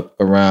brought up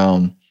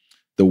around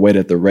the way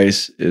that the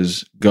race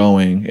is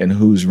going and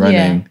who's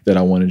running that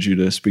I wanted you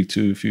to speak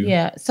to.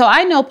 So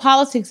I know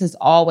politics is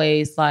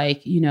always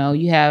like,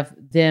 you have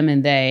them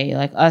and they,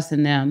 like us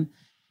and them.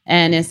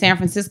 And in San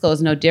Francisco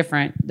is no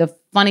different. The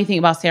funny thing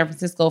about San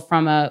Francisco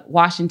from a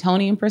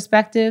Washingtonian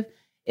perspective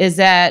is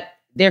that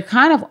they're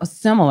kind of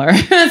similar.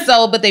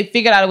 But they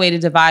figured out a way to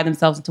divide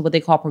themselves into what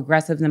they call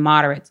progressives and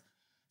moderates.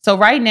 So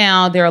right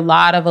now, there are a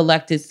lot of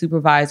elected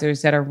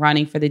supervisors that are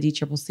running for the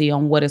DCCC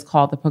on what is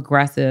called the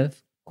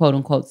progressive, quote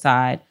unquote,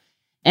 side.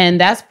 And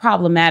that's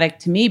problematic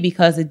to me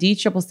because the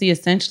DCCC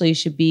essentially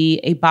should be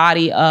a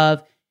body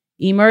of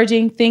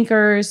emerging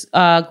thinkers,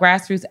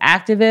 grassroots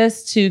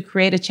activists to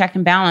create a check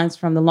and balance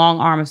from the long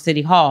arm of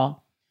City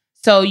Hall.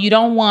 So you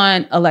don't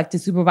want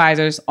elected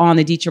supervisors on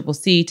the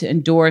DCCC to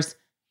endorse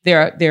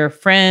their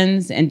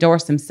friends,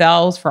 endorse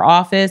themselves for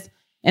office.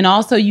 And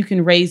also you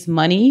can raise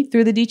money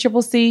through the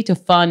DCCC to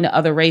fund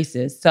other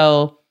races.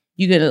 So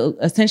you could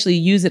essentially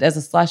use it as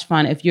a slush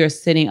fund if you're a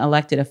sitting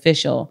elected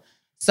official.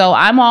 So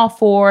I'm all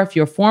for, if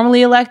you're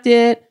formally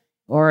elected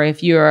or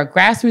if you're a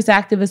grassroots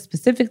activist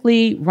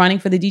specifically running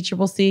for the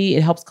DCCC,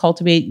 it helps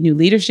cultivate new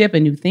leadership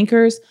and new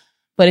thinkers.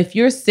 But if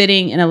you're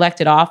sitting in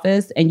elected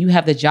office and you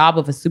have the job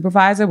of a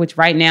supervisor, which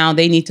right now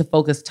they need to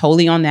focus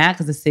totally on that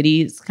because the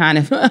city is kind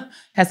of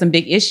has some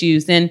big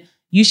issues, then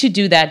you should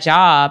do that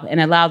job and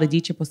allow the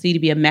DCCC to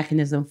be a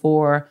mechanism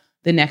for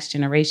the next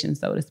generation,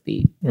 so to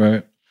speak.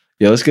 Right.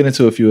 Yeah, let's get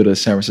into a few of the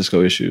San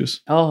Francisco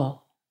issues.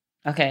 Oh,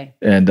 okay.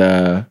 And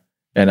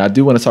I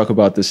do want to talk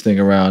about this thing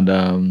around,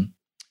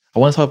 I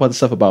want to talk about the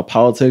stuff about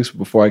politics. But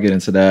before I get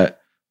into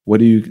that, what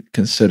do you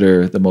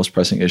consider the most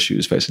pressing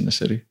issues facing the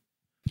city?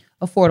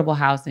 Affordable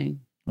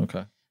housing.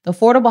 Okay. The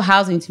affordable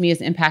housing to me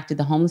has impacted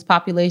the homeless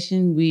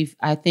population.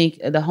 I think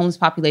the homeless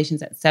population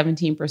is at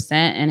 17%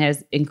 and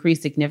has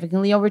increased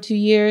significantly over 2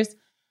 years.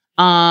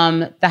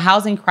 The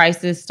housing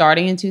crisis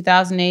starting in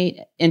 2008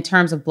 in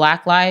terms of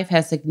Black life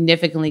has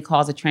significantly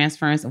caused a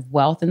transference of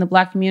wealth in the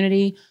Black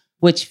community,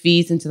 which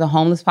feeds into the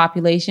homeless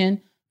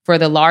population. For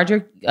the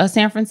larger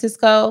San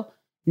Francisco,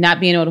 not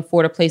being able to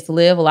afford a place to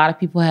live, a lot of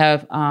people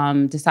have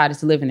decided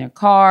to live in their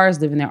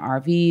cars, live in their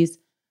RVs.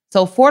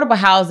 So affordable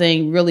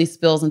housing really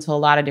spills into a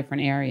lot of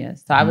different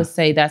areas. So I would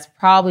say that's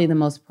probably the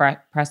most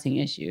pressing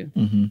issue.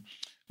 Mm-hmm.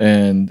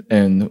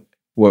 And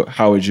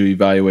how would you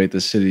evaluate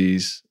the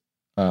city's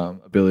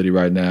ability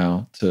right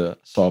now to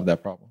solve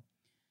that problem?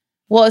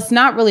 Well, it's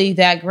not really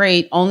that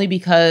great, only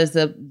because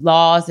the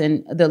laws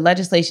and the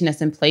legislation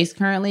that's in place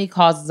currently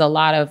causes a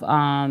lot of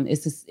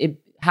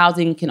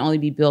housing can only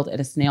be built at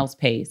a snail's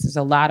pace. There's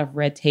a lot of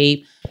red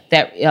tape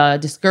that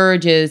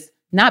discourages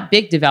not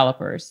big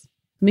developers.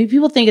 I mean,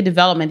 people think of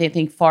development, they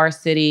think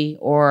Forest City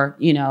or,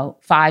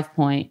 Five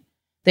Point.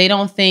 They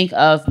don't think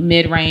of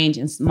mid-range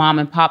and mom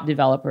and pop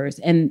developers.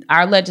 And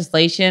our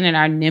legislation and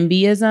our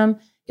NIMBYism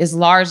is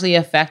largely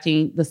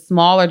affecting the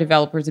smaller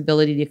developers'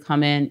 ability to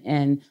come in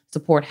and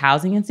support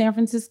housing in San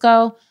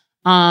Francisco.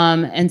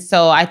 And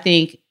so I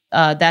think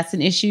that's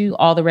an issue.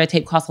 All the red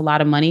tape costs a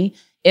lot of money.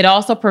 It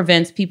also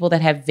prevents people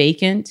that have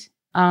vacant.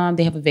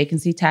 They have a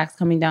vacancy tax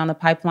coming down the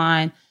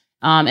pipeline.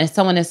 As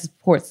someone that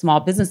supports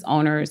small business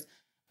owners,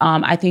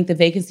 I think the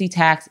vacancy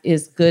tax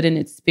is good in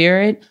its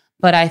spirit,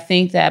 but I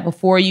think that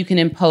before you can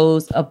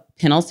impose a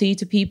penalty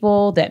to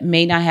people that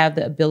may not have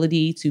the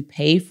ability to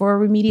pay for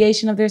a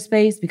remediation of their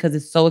space because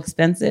it's so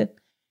expensive,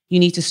 you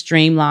need to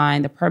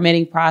streamline the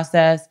permitting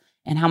process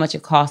and how much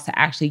it costs to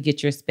actually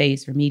get your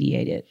space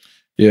remediated.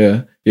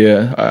 Yeah.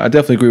 I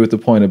definitely agree with the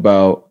point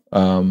about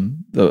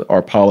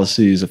our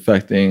policies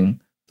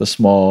affecting the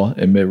small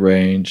and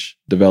mid-range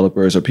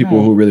developers or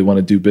people who really want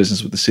to do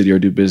business with the city or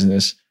do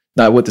business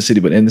not with the city,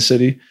 but in the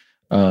city.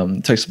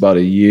 It takes about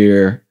a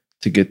year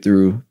to get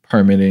through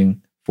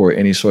permitting for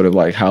any sort of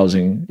like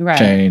housing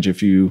change.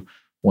 If you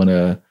want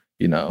to,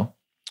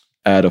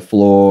 add a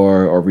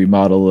floor or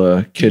remodel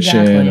a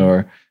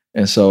kitchen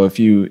and so if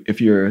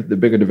you're the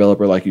bigger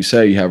developer, like you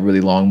say, you have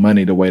really long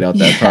money to wait out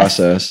that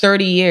process.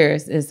 30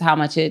 years is how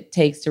much it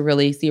takes to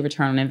really see a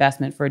return on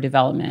investment for a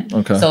development.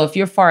 Okay. So if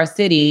you're Forest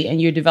City and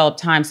you develop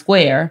Times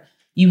Square,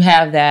 you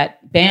have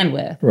that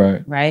bandwidth.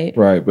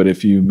 Right. But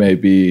if you may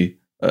be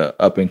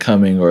up and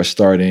coming or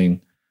starting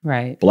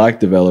Black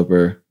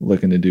developer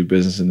looking to do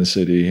business in the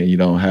city and you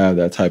don't have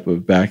that type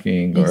of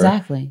backing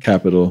or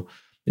capital,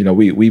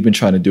 we've been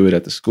trying to do it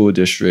at the school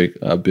district,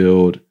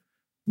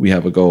 we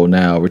have a goal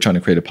now. We're trying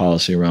to create a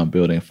policy around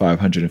building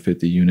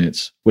 550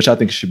 units, which I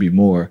think should be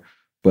more,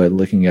 but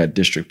looking at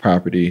district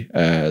property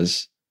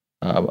as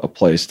a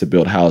place to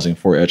build housing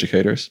for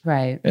educators.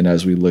 Right. And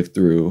as we look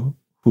through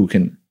who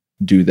can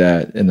do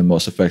that in the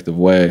most effective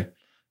way,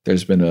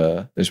 there's been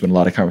a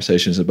lot of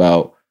conversations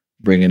about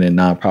bringing in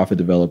nonprofit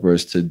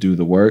developers to do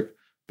the work,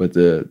 but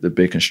the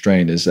big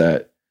constraint is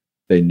that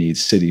they need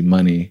city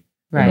money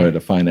in order to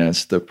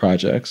finance the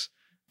projects,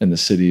 and the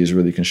city is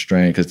really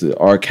constrained because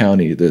our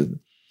county, the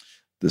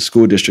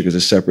school district is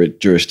a separate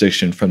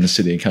jurisdiction from the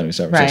city and county of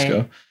San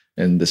Francisco,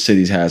 and the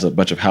city has a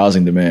bunch of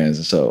housing demands,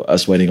 and so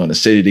us waiting on the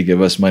city to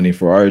give us money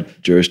for our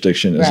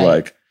jurisdiction is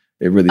like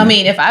it really. I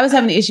mean, if I was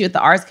having an issue with the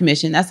Arts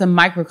Commission, that's a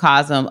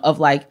microcosm of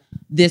like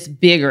this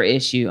bigger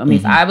issue. I mean,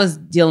 if I was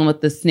dealing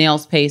with the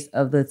snail's pace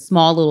of the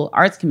small little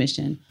Arts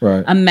Commission,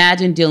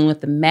 imagine dealing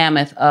with the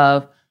mammoth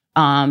of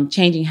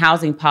changing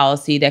housing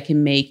policy that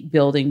can make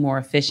building more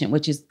efficient,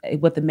 which is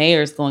what the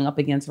mayor is going up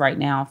against right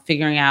now,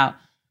 figuring out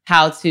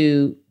how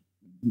to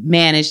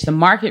manage the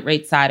market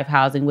rate side of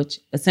housing, which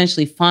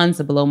essentially funds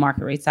the below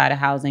market rate side of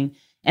housing,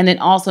 and then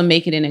also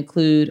make it and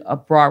include a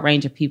broad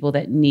range of people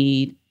that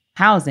need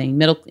housing,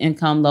 middle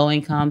income, low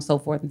income, so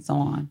forth and so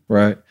on.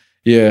 Right.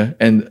 Yeah.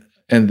 And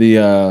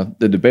the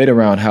debate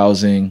around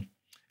housing,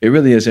 it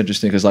really is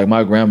interesting because like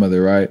my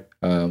grandmother, right?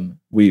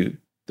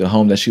 The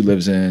home that she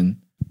lives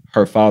in,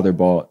 her father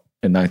bought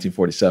in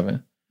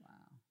 1947. Wow.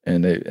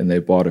 And they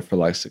bought it for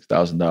like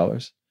 $6,000.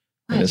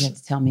 Why did you have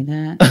to tell me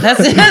that? That's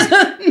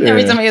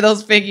every time I hear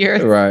those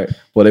figures. Right.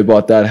 Well, they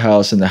bought that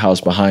house and the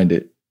house behind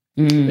it.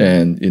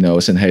 And,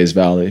 it's in Hayes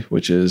Valley,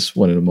 which is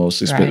one of the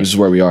most expensive, which is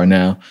where we are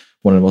now,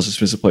 one of the most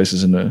expensive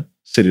places in the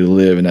city to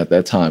live. And at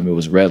that time, it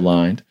was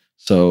redlined.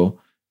 So,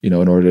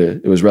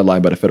 it was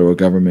redlined by the federal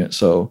government.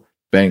 So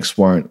banks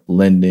weren't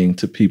lending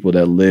to people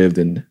that lived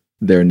in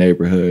their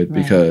neighborhood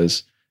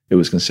because it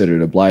was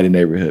considered a blighted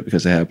neighborhood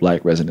because they had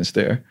Black residents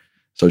there.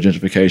 So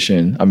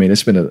gentrification, I mean,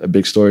 it's been a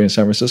big story in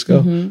San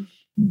Francisco.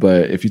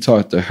 But if you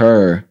talk to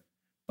her,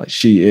 like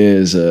she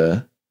is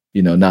a,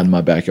 not in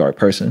my backyard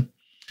person.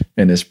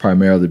 And it's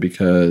primarily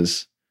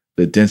because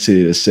the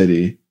density of the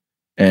city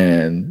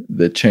and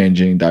the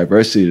changing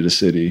diversity of the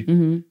city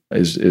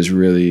is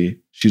really,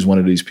 she's one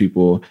of these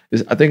people.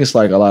 I think it's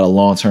like a lot of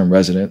long-term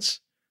residents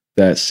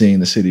that seeing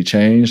the city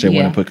change, they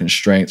want to put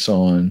constraints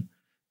on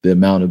the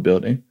amount of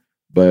building.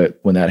 But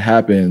when that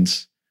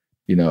happens,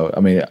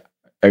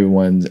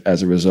 everyone,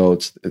 as a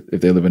result, if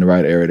they live in the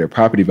right area, their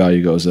property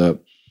value goes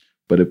up,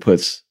 but it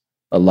puts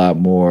a lot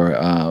more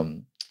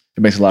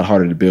it makes it a lot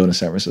harder to build in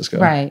San Francisco.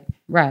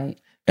 Right.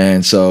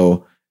 And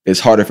so it's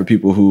harder for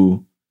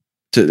people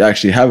to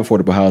actually have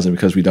affordable housing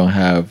because we don't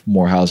have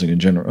more housing in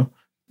general.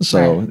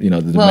 So, the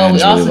demand we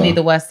is also really need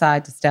the west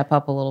side to step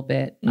up a little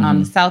bit.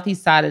 The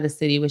southeast side of the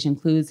city, which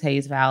includes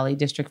Hayes Valley,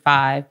 District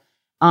 5,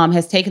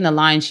 has taken the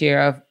lion's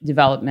share of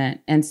development.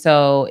 And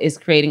so is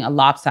creating a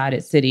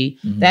lopsided city.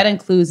 That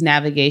includes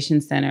navigation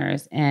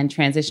centers and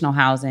transitional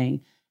housing.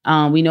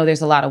 We know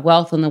there's a lot of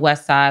wealth on the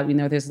west side. We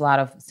know there's a lot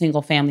of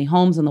single family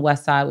homes on the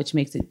west side, which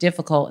makes it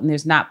difficult. And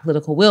there's not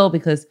political will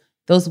because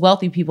those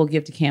wealthy people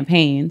give to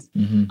campaigns.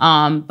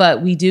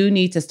 But we do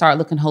need to start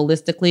looking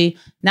holistically,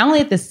 not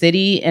only at the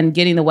city and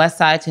getting the west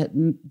side to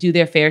do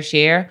their fair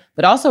share,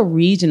 but also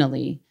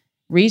regionally.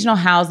 Regional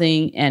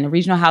housing and a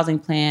regional housing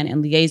plan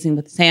and liaising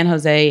with San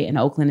Jose and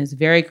Oakland is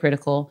very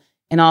critical.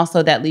 And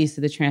also that leads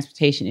to the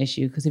transportation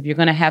issue. Because if you're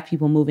going to have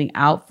people moving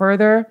out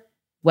further,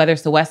 whether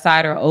it's the west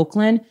side or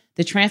Oakland,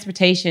 the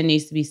transportation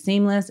needs to be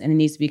seamless and it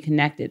needs to be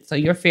connected. So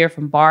your fare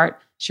from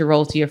BART should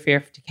roll to your fare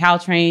to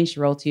Caltrain, should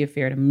roll to your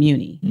fare to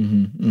Muni.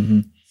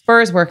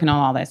 Spur's working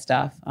on all that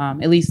stuff,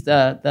 at least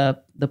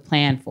the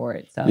plan for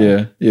it. So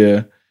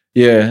the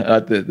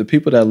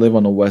people that live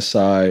on the west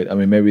side, I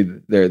mean, maybe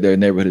their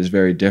neighborhood is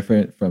very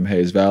different from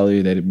Hayes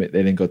Valley. They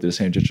didn't go through the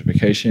same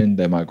gentrification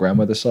that my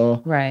grandmother saw.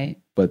 Right.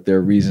 But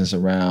their reasons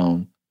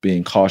around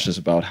being cautious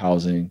about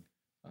housing,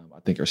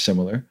 I think, are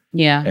similar.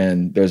 Yeah.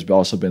 And there's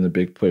also been a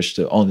big push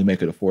to only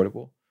make it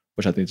affordable,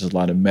 which I think there's a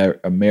lot of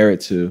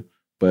merit to,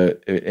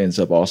 but it ends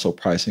up also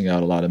pricing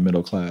out a lot of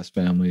middle class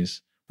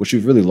families, which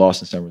we've really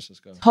lost in San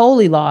Francisco.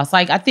 Totally lost.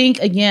 Like, I think,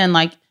 again,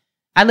 like,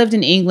 I lived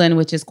in England,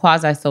 which is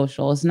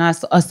quasi-social. It's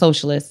not a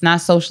socialist. It's not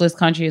a socialist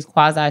country. It's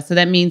quasi. So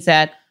that means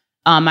that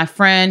my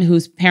friend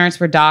whose parents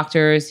were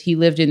doctors, he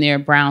lived in their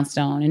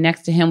brownstone. And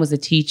next to him was a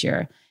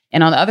teacher.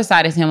 And on the other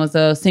side of him was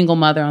a single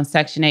mother on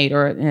Section 8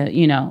 or,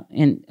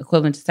 in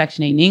equivalent to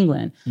Section 8 in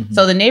England.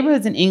 So the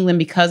neighborhoods in England,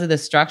 because of the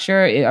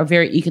structure, are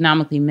very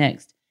economically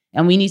mixed.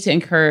 And we need to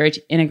encourage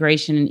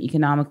integration and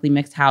economically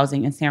mixed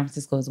housing in San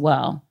Francisco as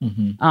well.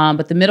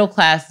 But the middle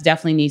class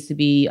definitely needs to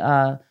be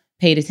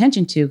paid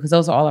attention to because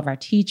those are all of our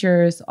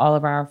teachers, all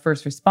of our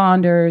first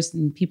responders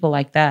and people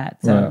like that.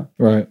 So.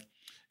 Right.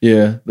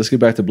 Yeah. Let's get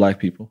back to Black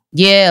people.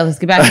 Yeah. Let's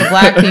get back to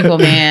Black people,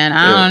 man.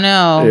 I don't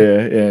know.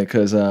 Yeah.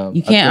 Because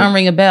you can't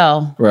unring a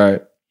bell.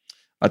 Right.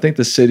 I think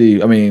the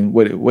city, I mean,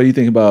 what do you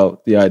think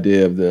about the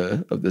idea of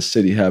the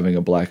city having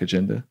a Black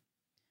agenda?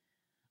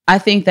 I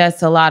think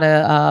that's a lot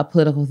of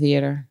political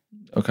theater.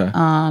 Okay.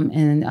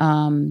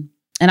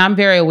 And I'm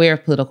very aware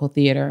of political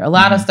theater. A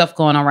lot of stuff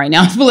going on right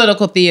now is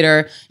political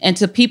theater. And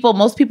to people,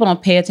 most people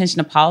don't pay attention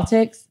to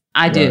politics.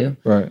 I do.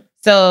 Right.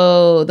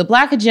 So the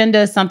Black agenda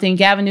is something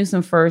Gavin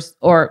Newsom first,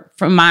 or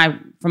from my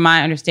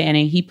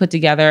understanding, he put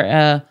together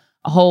a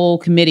whole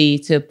committee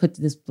to put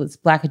this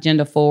Black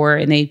agenda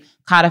forward, and they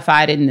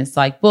codified it in this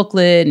like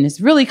booklet, and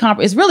it's really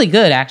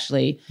good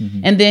actually.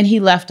 And then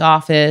he left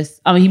office.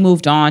 He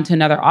moved on to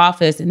another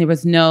office, and there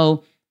was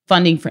no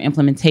funding for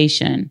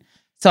implementation.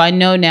 So I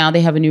know now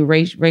they have a new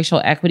racial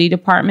equity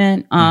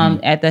department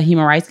at the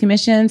Human Rights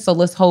Commission. So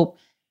let's hope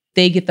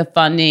they get the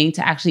funding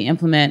to actually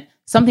implement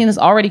something that's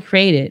already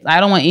created. I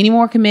don't want any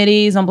more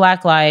committees on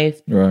Black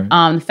life. Right.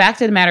 The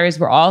fact of the matter is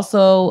we're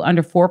also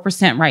under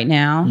 4% right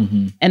now.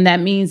 And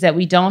that means that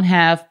we don't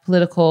have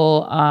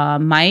political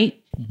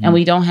might and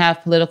we don't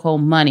have political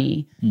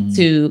money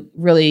to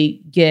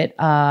really get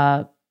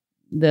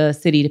the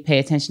city to pay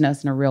attention to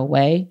us in a real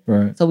way.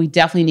 Right. So we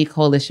definitely need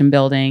coalition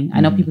building.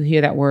 I know people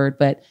hear that word,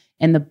 but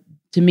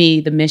to me,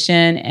 the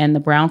mission and the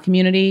brown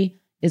community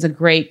is a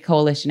great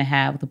coalition to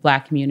have with the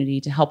Black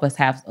community to help us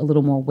have a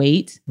little more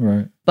weight.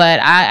 Right. But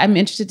I'm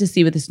interested to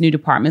see what this new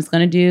department is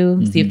going to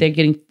do, see if they're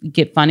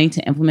get funding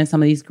to implement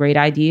some of these great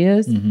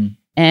ideas.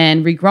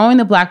 And regrowing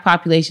the Black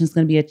population is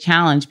going to be a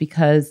challenge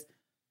because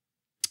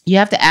you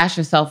have to ask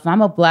yourself, if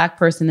I'm a Black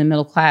person in the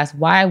middle class,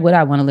 why would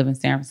I want to live in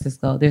San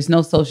Francisco? There's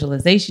no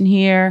socialization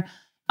here.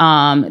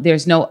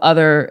 There's no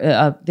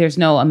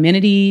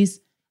amenities.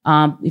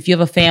 If you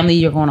have a family,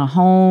 you're going to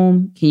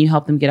home. Can you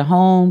help them get a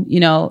home?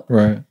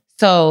 Right.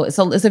 So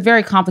it's a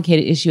very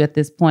complicated issue at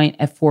this point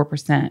at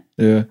 4%.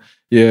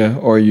 Yeah.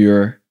 Or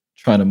you're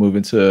trying to move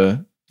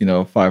into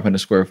 500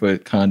 square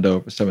foot condo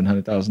for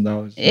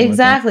 $700,000.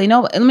 Exactly.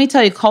 No, let me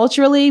tell you,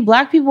 culturally,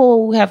 Black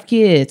people have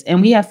kids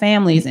and we have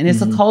families, and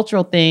it's a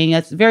cultural thing.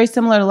 It's very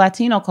similar to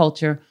Latino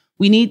culture.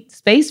 We need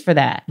space for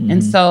that.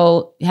 And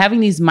so having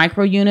these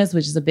micro units,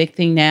 which is a big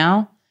thing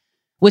now,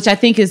 which I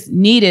think is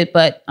needed,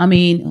 but I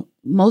mean,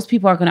 most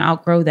people are going to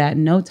outgrow that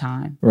in no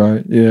time.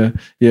 Right.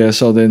 Yeah.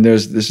 So then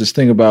there's this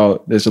thing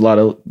about, there's a lot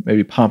of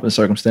maybe pomp and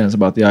circumstance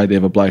about the idea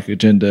of a Black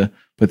agenda,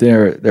 but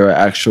there are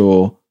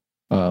actual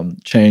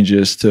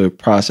changes to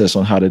process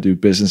on how to do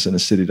business in the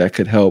city that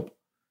could help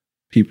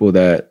people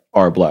that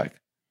are Black.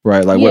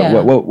 Right. Like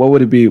what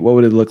would it be? What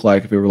would it look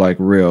like if it were like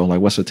real?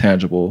 Like what's a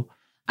tangible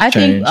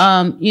change?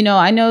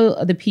 I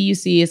know the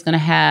PUC is going to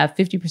have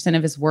 50%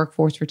 of its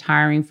workforce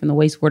retiring from the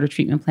wastewater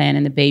treatment plant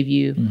in the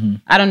Bayview.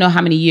 I don't know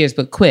how many years,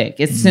 but quick.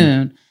 It's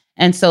soon.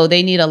 And so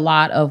they need a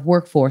lot of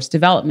workforce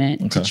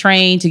development to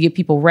train, to get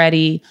people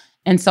ready.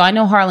 And so I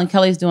know Harlan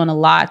Kelly's doing a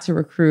lot to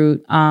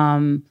recruit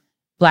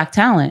Black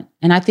talent.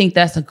 And I think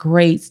that's a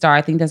great start.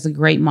 I think that's a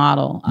great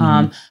model.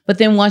 But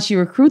then once you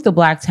recruit the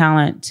Black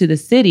talent to the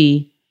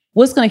city,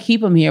 what's going to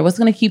keep them here? What's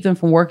going to keep them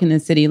from working in the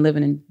city and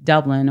living in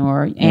Dublin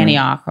or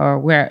Antioch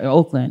or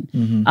Oakland?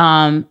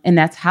 And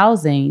that's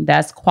housing.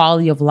 That's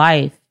quality of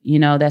life. You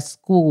know, that's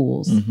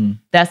schools.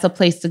 That's a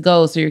place to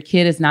go. So your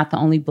kid is not the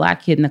only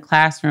Black kid in the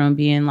classroom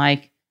being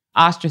like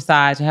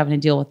ostracized or having to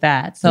deal with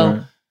that.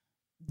 So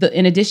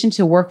in addition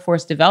to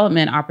workforce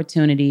development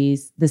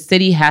opportunities, the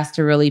city has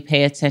to really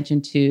pay attention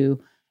to,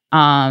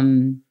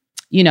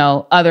 you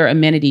know, other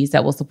amenities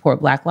that will support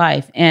Black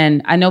life.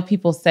 And I know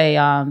people say,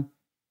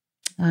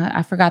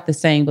 I forgot the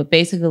saying, but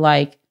basically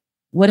like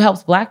what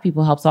helps Black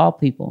people helps all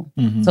people.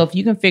 So if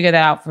you can figure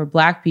that out for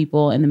Black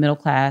people in the middle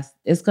class,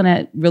 it's going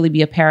to really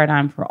be a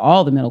paradigm for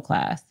all the middle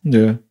class.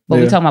 But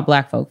we're talking about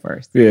Black folk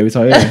first. We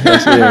talk.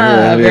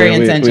 Very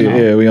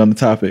intentional. We on the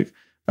topic.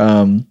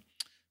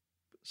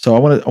 So I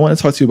want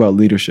to talk to you about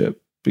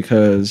leadership,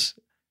 because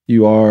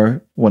you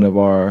are one of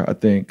our, I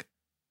think,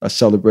 a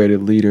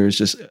celebrated leaders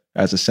just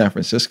as a San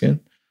Franciscan.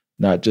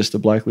 Not just a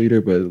Black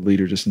leader, but a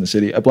leader just in the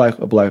city, a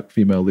black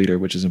female leader,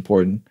 which is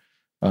important.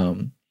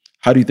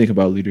 How do you think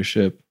about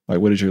leadership? Like,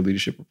 what is your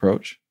leadership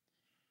approach?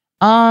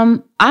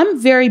 I'm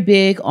very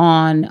big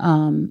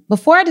on,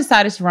 before I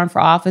decided to run for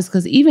office,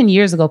 because even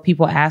years ago,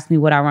 people asked me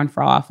would I run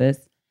for office,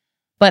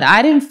 but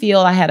I didn't feel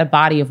I had a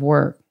body of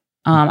work.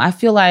 I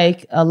feel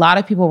like a lot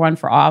of people run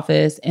for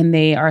office and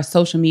they are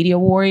social media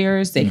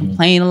warriors. They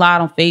complain a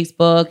lot on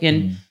Facebook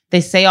and they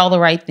say all the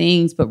right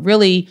things, but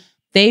really,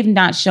 they've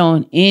not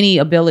shown any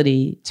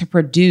ability to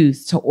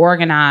produce, to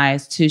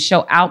organize, to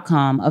show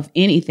outcome of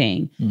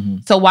anything.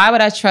 So why would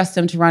I trust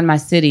them to run my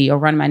city or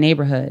run my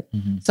neighborhood?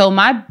 So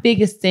my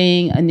biggest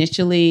thing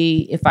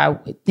initially, if I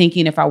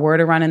were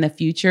to run in the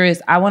future,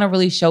 is I want to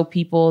really show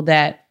people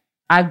that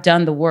I've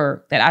done the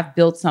work, that I've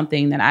built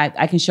something, that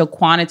I can show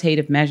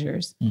quantitative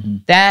measures.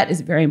 That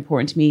is very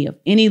important to me. Of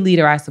any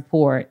leader I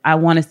support, I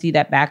want to see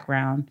that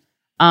background.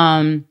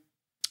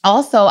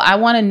 Also, I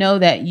want to know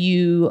that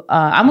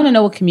I want to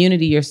know what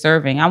community you're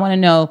serving. I want to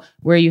know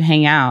where you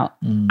hang out.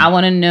 I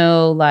want to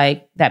know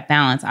like that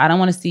balance. I don't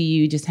want to see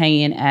you just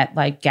hanging at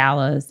like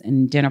galas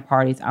and dinner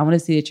parties. I want to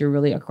see that you're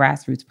really a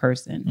grassroots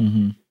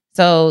person.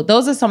 So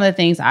those are some of the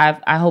things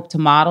I hope to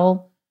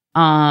model.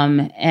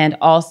 And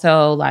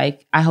also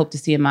like, I hope to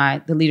see in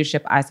the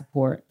leadership I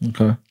support.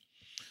 Okay.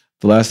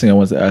 The last thing I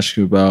wanted to ask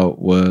you about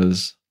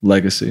was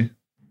legacy.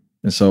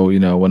 And so, you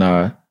know, when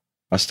I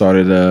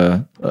started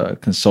a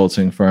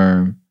consulting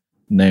firm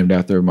named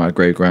after my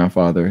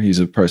great-grandfather. He's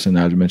a person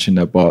I mentioned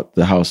that bought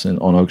the house on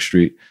Oak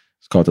Street.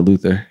 It's called the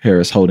Luther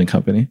Harris Holding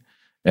Company.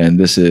 And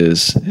this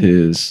is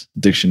his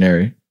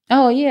dictionary.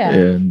 Oh, yeah.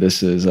 And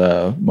this is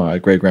my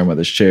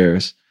great-grandmother's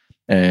chairs.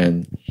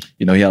 And,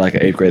 you know, he had like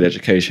an 8th grade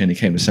education. He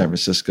came to San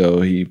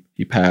Francisco. He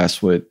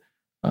passed with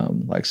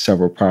like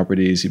several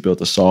properties. He built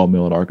a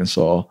sawmill in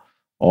Arkansas,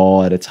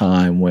 all at a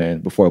time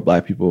before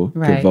Black people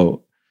could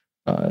vote.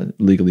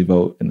 Legally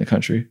vote in the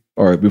country,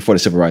 or before the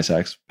Civil Rights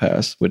Act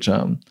passed, which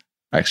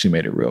actually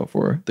made it real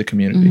for the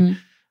community.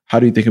 How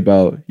do you think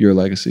about your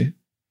legacy?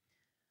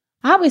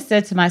 I always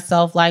said to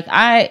myself, like,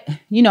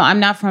 I'm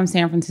not from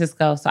San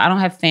Francisco, so I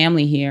don't have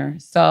family here.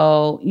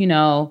 So, you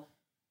know,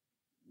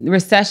 the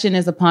recession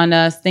is upon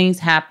us, things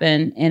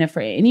happen. And if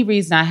for any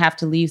reason I have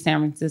to leave San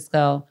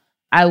Francisco,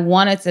 I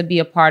wanted to be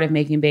a part of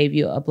making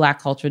Bayview a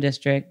Black cultural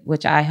district,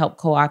 which I helped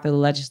co-author the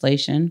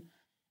legislation.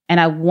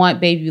 And I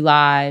want Bayview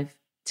Live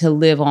to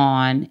live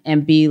on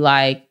and be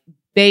like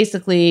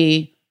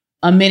basically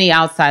a mini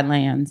outside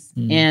lands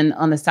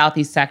on the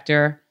Southeast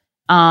sector.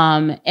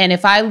 And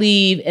if I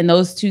leave and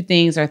those two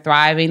things are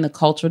thriving, the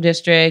cultural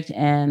district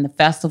and the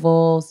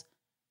festivals,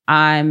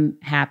 I'm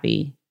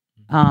happy.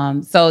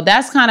 So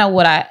that's kind of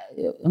what I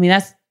mean,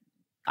 that's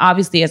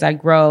obviously as I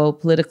grow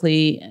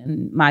politically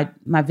and my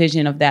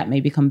vision of that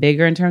may become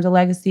bigger in terms of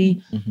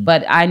legacy,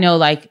 but I know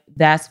like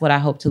that's what I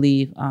hope to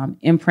leave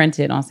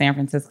imprinted on San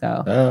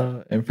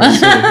Francisco. Imprinted.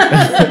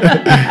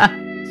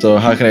 So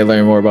how can I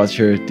learn more about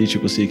your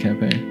DCCC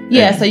campaign?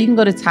 Yeah, so you can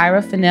go to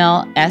Tyra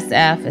Fennell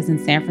SF as in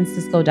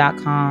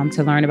sanfrancisco.com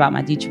to learn about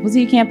my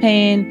DCCC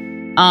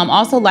campaign.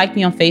 Also like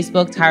me on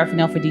Facebook, Tyra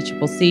Fennell for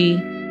DCCC,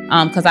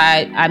 because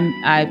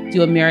I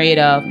do a myriad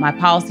of my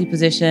policy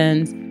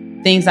positions,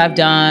 things I've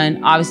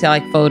done. Obviously, I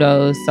like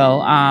photos, so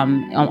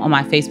on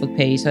my Facebook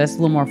page. So that's a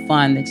little more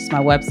fun than just my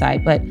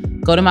website. But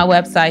go to my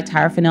website,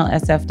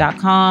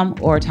 tyrafennellsf.com,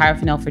 or Tyra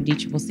Fennell for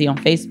DCCC on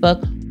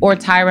Facebook, or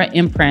Tyra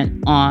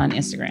Imprint on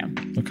Instagram.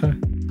 Okay.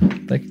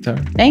 Thank you,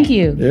 Tyra. Thank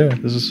you. Yeah,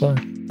 this was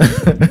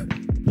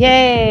fun.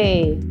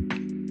 Yay.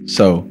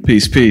 So,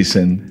 peace,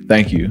 and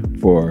thank you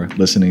for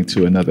listening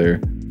to another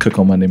Cook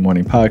on Monday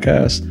Morning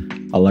podcast.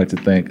 I'd like to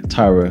thank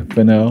Tyra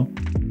Fennell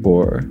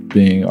for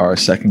being our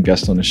second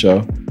guest on the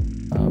show.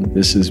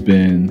 This has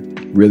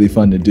been really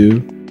fun to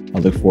do. I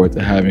look forward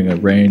to having a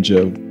range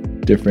of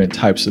different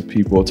types of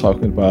people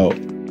talking about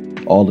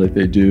all that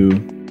they do,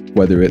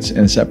 whether it's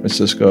in San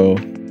Francisco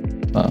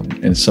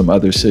in some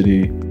other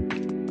city,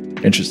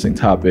 interesting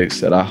topics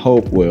that I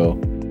hope will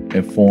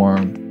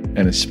inform and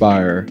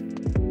inspire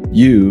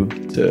you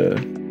to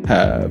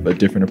have a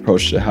different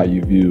approach to how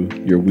you view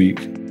your week.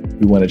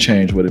 We want to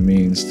change what it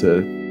means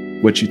to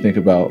what you think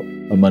about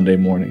a Monday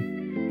morning.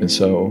 And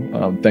so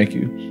thank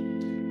you.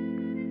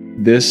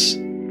 This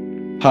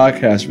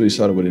podcast really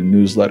started with a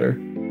newsletter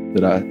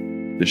that I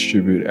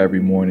distribute every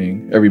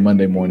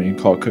Monday morning,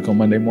 called Cook on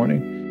Monday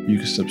Morning. You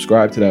can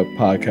subscribe to that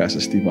podcast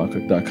at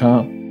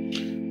stevoncook.com.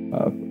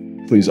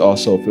 Please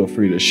also feel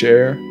free to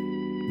share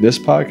this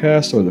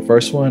podcast or the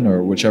first one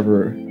or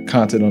whichever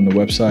content on the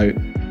website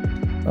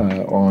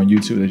or on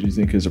YouTube that you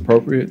think is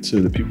appropriate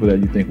to the people that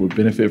you think would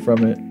benefit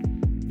from it.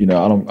 You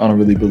know, I don't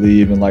really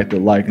believe in like the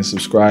like and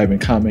subscribe and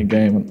comment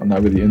game. I'm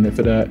not really in there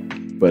for that.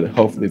 But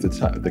hopefully if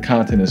the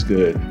content is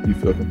good, you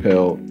feel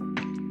compelled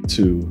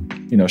to,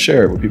 you know,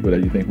 share it with people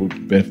that you think will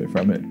benefit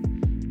from it.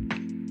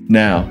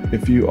 Now,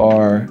 if you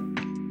are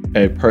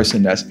a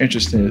person that's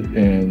interested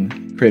in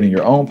creating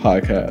your own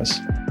podcast,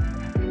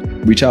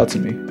 reach out to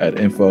me at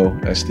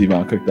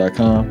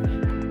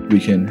info@stevoncook.com. We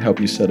can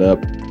help you set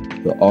up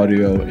the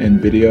audio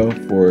and video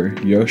for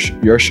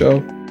your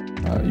show.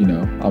 You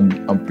know,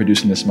 I'm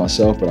producing this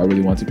myself, but I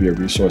really want to be a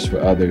resource for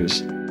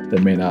others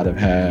that may not have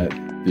had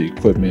the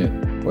equipment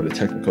or the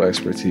technical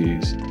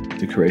expertise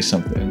to create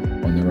something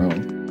on their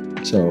own.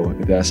 So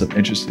if that's of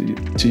interest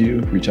to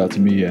you, reach out to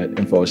me at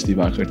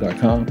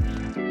info@stevoncook.com.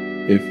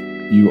 If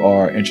you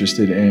are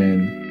interested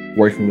in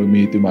working with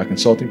me through my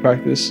consulting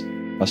practice,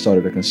 I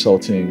started a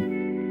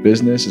consulting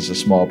business. It's a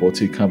small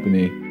boutique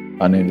company.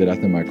 I named it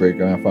after my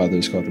great-grandfather.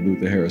 It's called the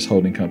Luther Harris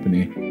Holding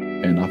Company.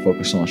 And I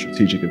focus on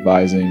strategic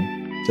advising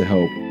to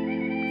help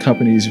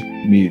companies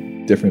meet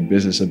different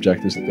business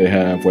objectives that they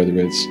have, whether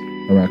it's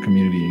around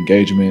community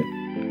engagement,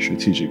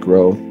 strategic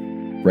growth,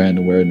 brand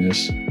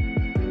awareness,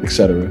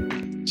 etc.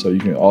 So you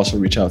can also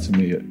reach out to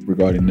me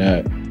regarding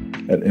that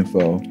at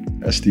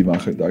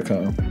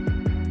info@stevoncook.com.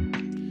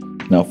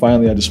 Now,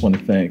 finally, I just want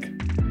to thank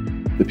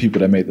the people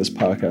that made this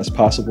podcast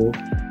possible.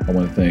 I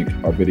want to thank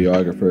our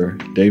videographer,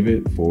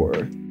 David, for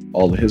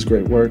all of his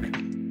great work.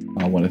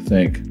 I want to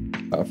thank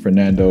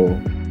Fernando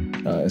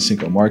and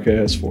Cinco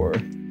Marquez for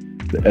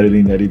the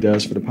editing that he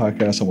does for the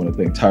podcast. I want to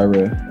thank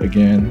Tyra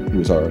again, who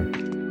is our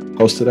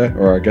host today,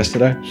 or our guest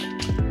today.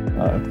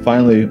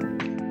 Finally,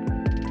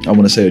 I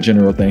want to say a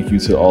general thank you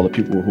to all the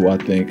people who I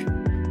think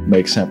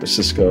make San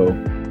Francisco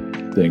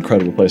the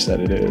incredible place that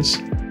it is.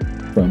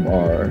 From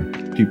our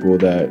people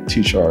that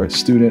teach our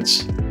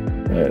students,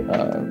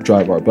 that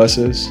drive our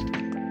buses,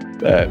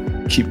 that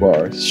keep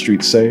our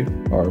streets safe,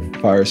 our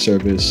fire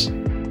service,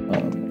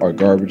 our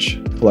garbage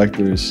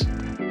collectors,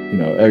 you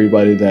know,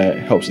 everybody that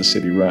helps the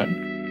city run.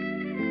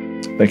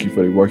 Thank you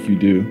for the work you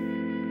do.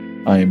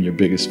 I am your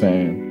biggest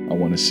fan. I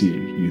want to see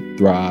you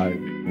thrive,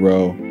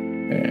 grow,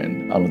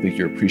 and I don't think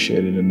you're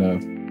appreciated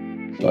enough.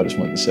 So I just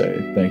wanted to say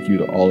thank you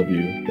to all of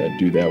you that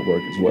do that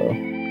work as well.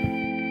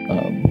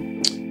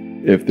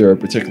 If there are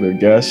particular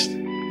guests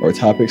or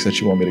topics that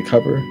you want me to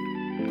cover,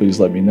 please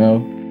let me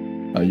know.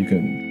 You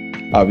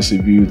can obviously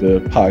view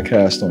the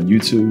podcast on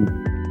YouTube,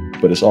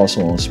 but it's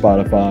also on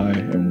Spotify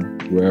and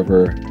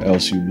wherever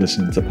else you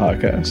listen to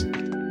podcasts.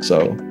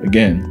 So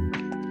again,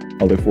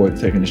 I look forward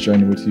to taking this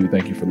journey with you.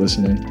 Thank you for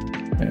listening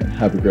and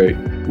have a great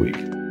week.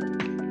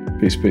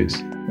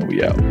 Peace, and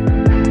we out.